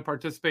come on and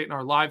participate in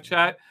our live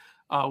chat.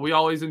 We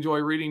always enjoy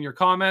reading your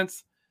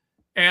comments.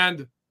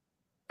 And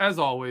as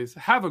always,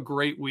 have a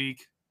great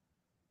week.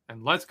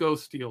 And let's go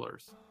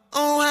Steelers.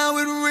 Oh, how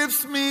it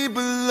rips me,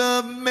 but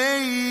love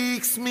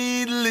makes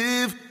me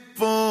live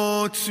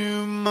for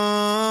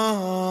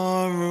tomorrow.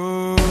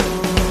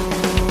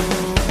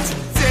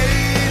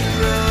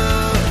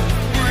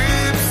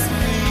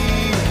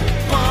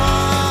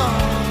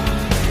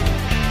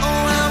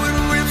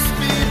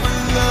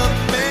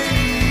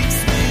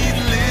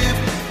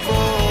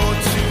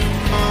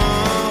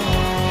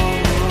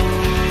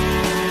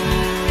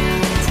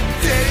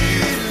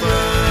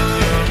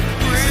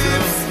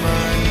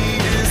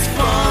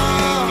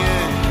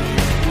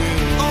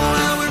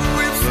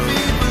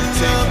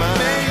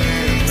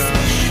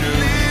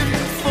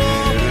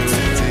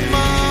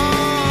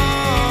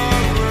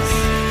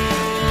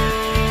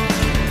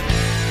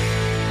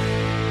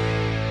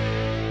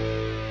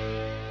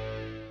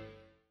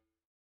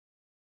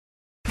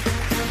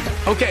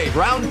 Okay,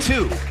 round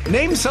two.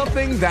 Name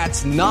something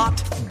that's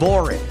not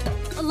boring.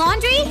 A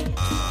laundry?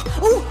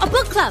 Ooh, a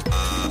book club.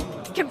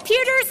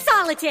 Computer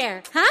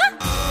solitaire, huh?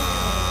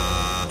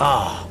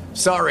 Ah,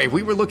 sorry,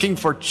 we were looking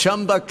for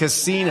Chumba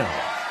Casino.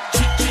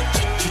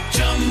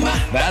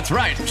 That's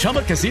right,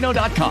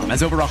 ChumbaCasino.com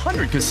has over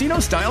 100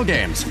 casino-style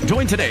games.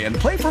 Join today and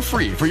play for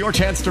free for your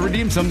chance to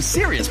redeem some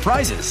serious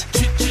prizes.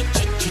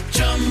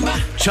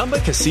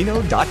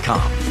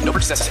 ChumbaCasino.com. No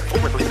purchase necessary.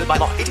 Void where prohibited by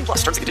law. 18 plus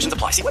terms and conditions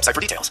apply. See website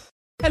for details.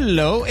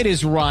 Hello, it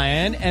is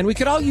Ryan, and we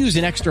could all use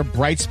an extra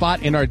bright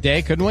spot in our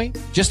day, couldn't we?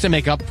 Just to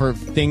make up for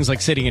things like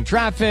sitting in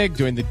traffic,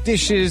 doing the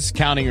dishes,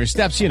 counting your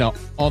steps, you know,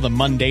 all the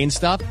mundane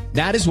stuff.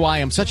 That is why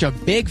I'm such a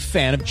big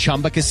fan of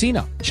Chumba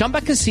Casino. Chumba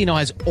Casino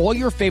has all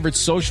your favorite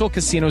social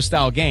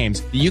casino-style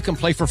games that you can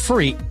play for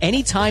free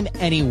anytime,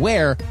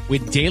 anywhere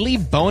with daily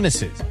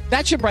bonuses.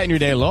 That should brighten your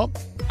day a little.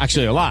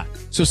 Actually, a lot.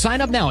 So sign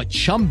up now at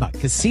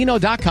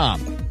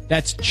ChumbaCasino.com.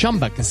 That's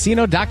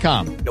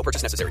ChumbaCasino.com. No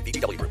purchase necessary.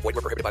 VGW Group. Void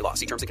where prohibited by law.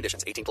 See terms and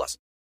conditions. 18 plus.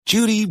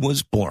 Judy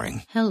was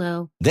boring.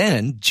 Hello.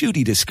 Then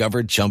Judy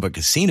discovered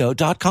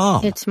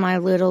ChumbaCasino.com. It's my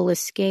little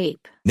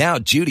escape. Now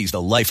Judy's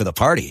the life of the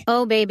party.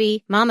 Oh,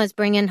 baby, mama's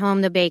bringing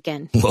home the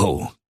bacon.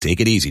 Whoa, take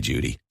it easy,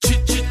 Judy.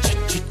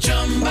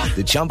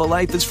 The Chumba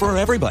life is for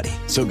everybody.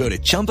 So go to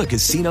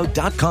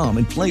ChumbaCasino.com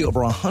and play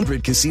over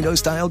 100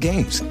 casino-style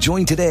games.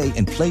 Join today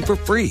and play for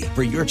free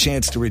for your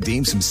chance to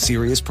redeem some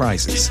serious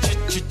prizes.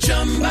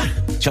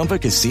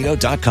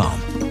 ChumbaCasino.com.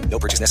 No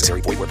purchase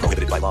necessary. Void where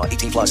prohibited by law.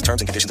 18 plus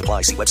terms and conditions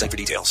apply. See website for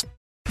details.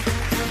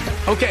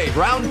 Okay,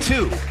 round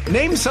two.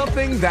 Name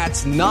something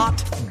that's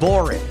not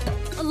boring.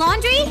 A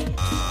laundry?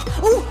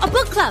 Ooh, a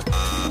book club.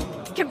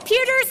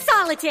 Computer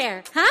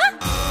solitaire, huh?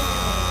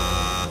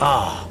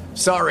 Ah,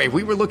 sorry,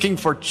 we were looking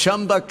for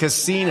Chumba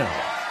Casino.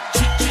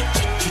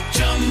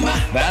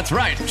 That's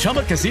right,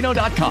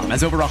 ChumbaCasino.com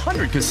has over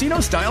 100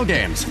 casino-style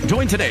games.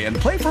 Join today and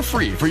play for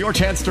free for your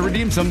chance to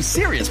redeem some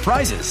serious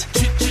prizes.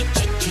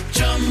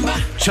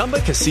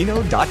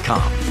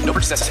 ChumbaCasino.com. No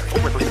purchase necessary.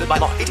 Void where prohibited by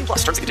law. 18 plus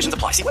terms and conditions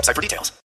apply. See website for details.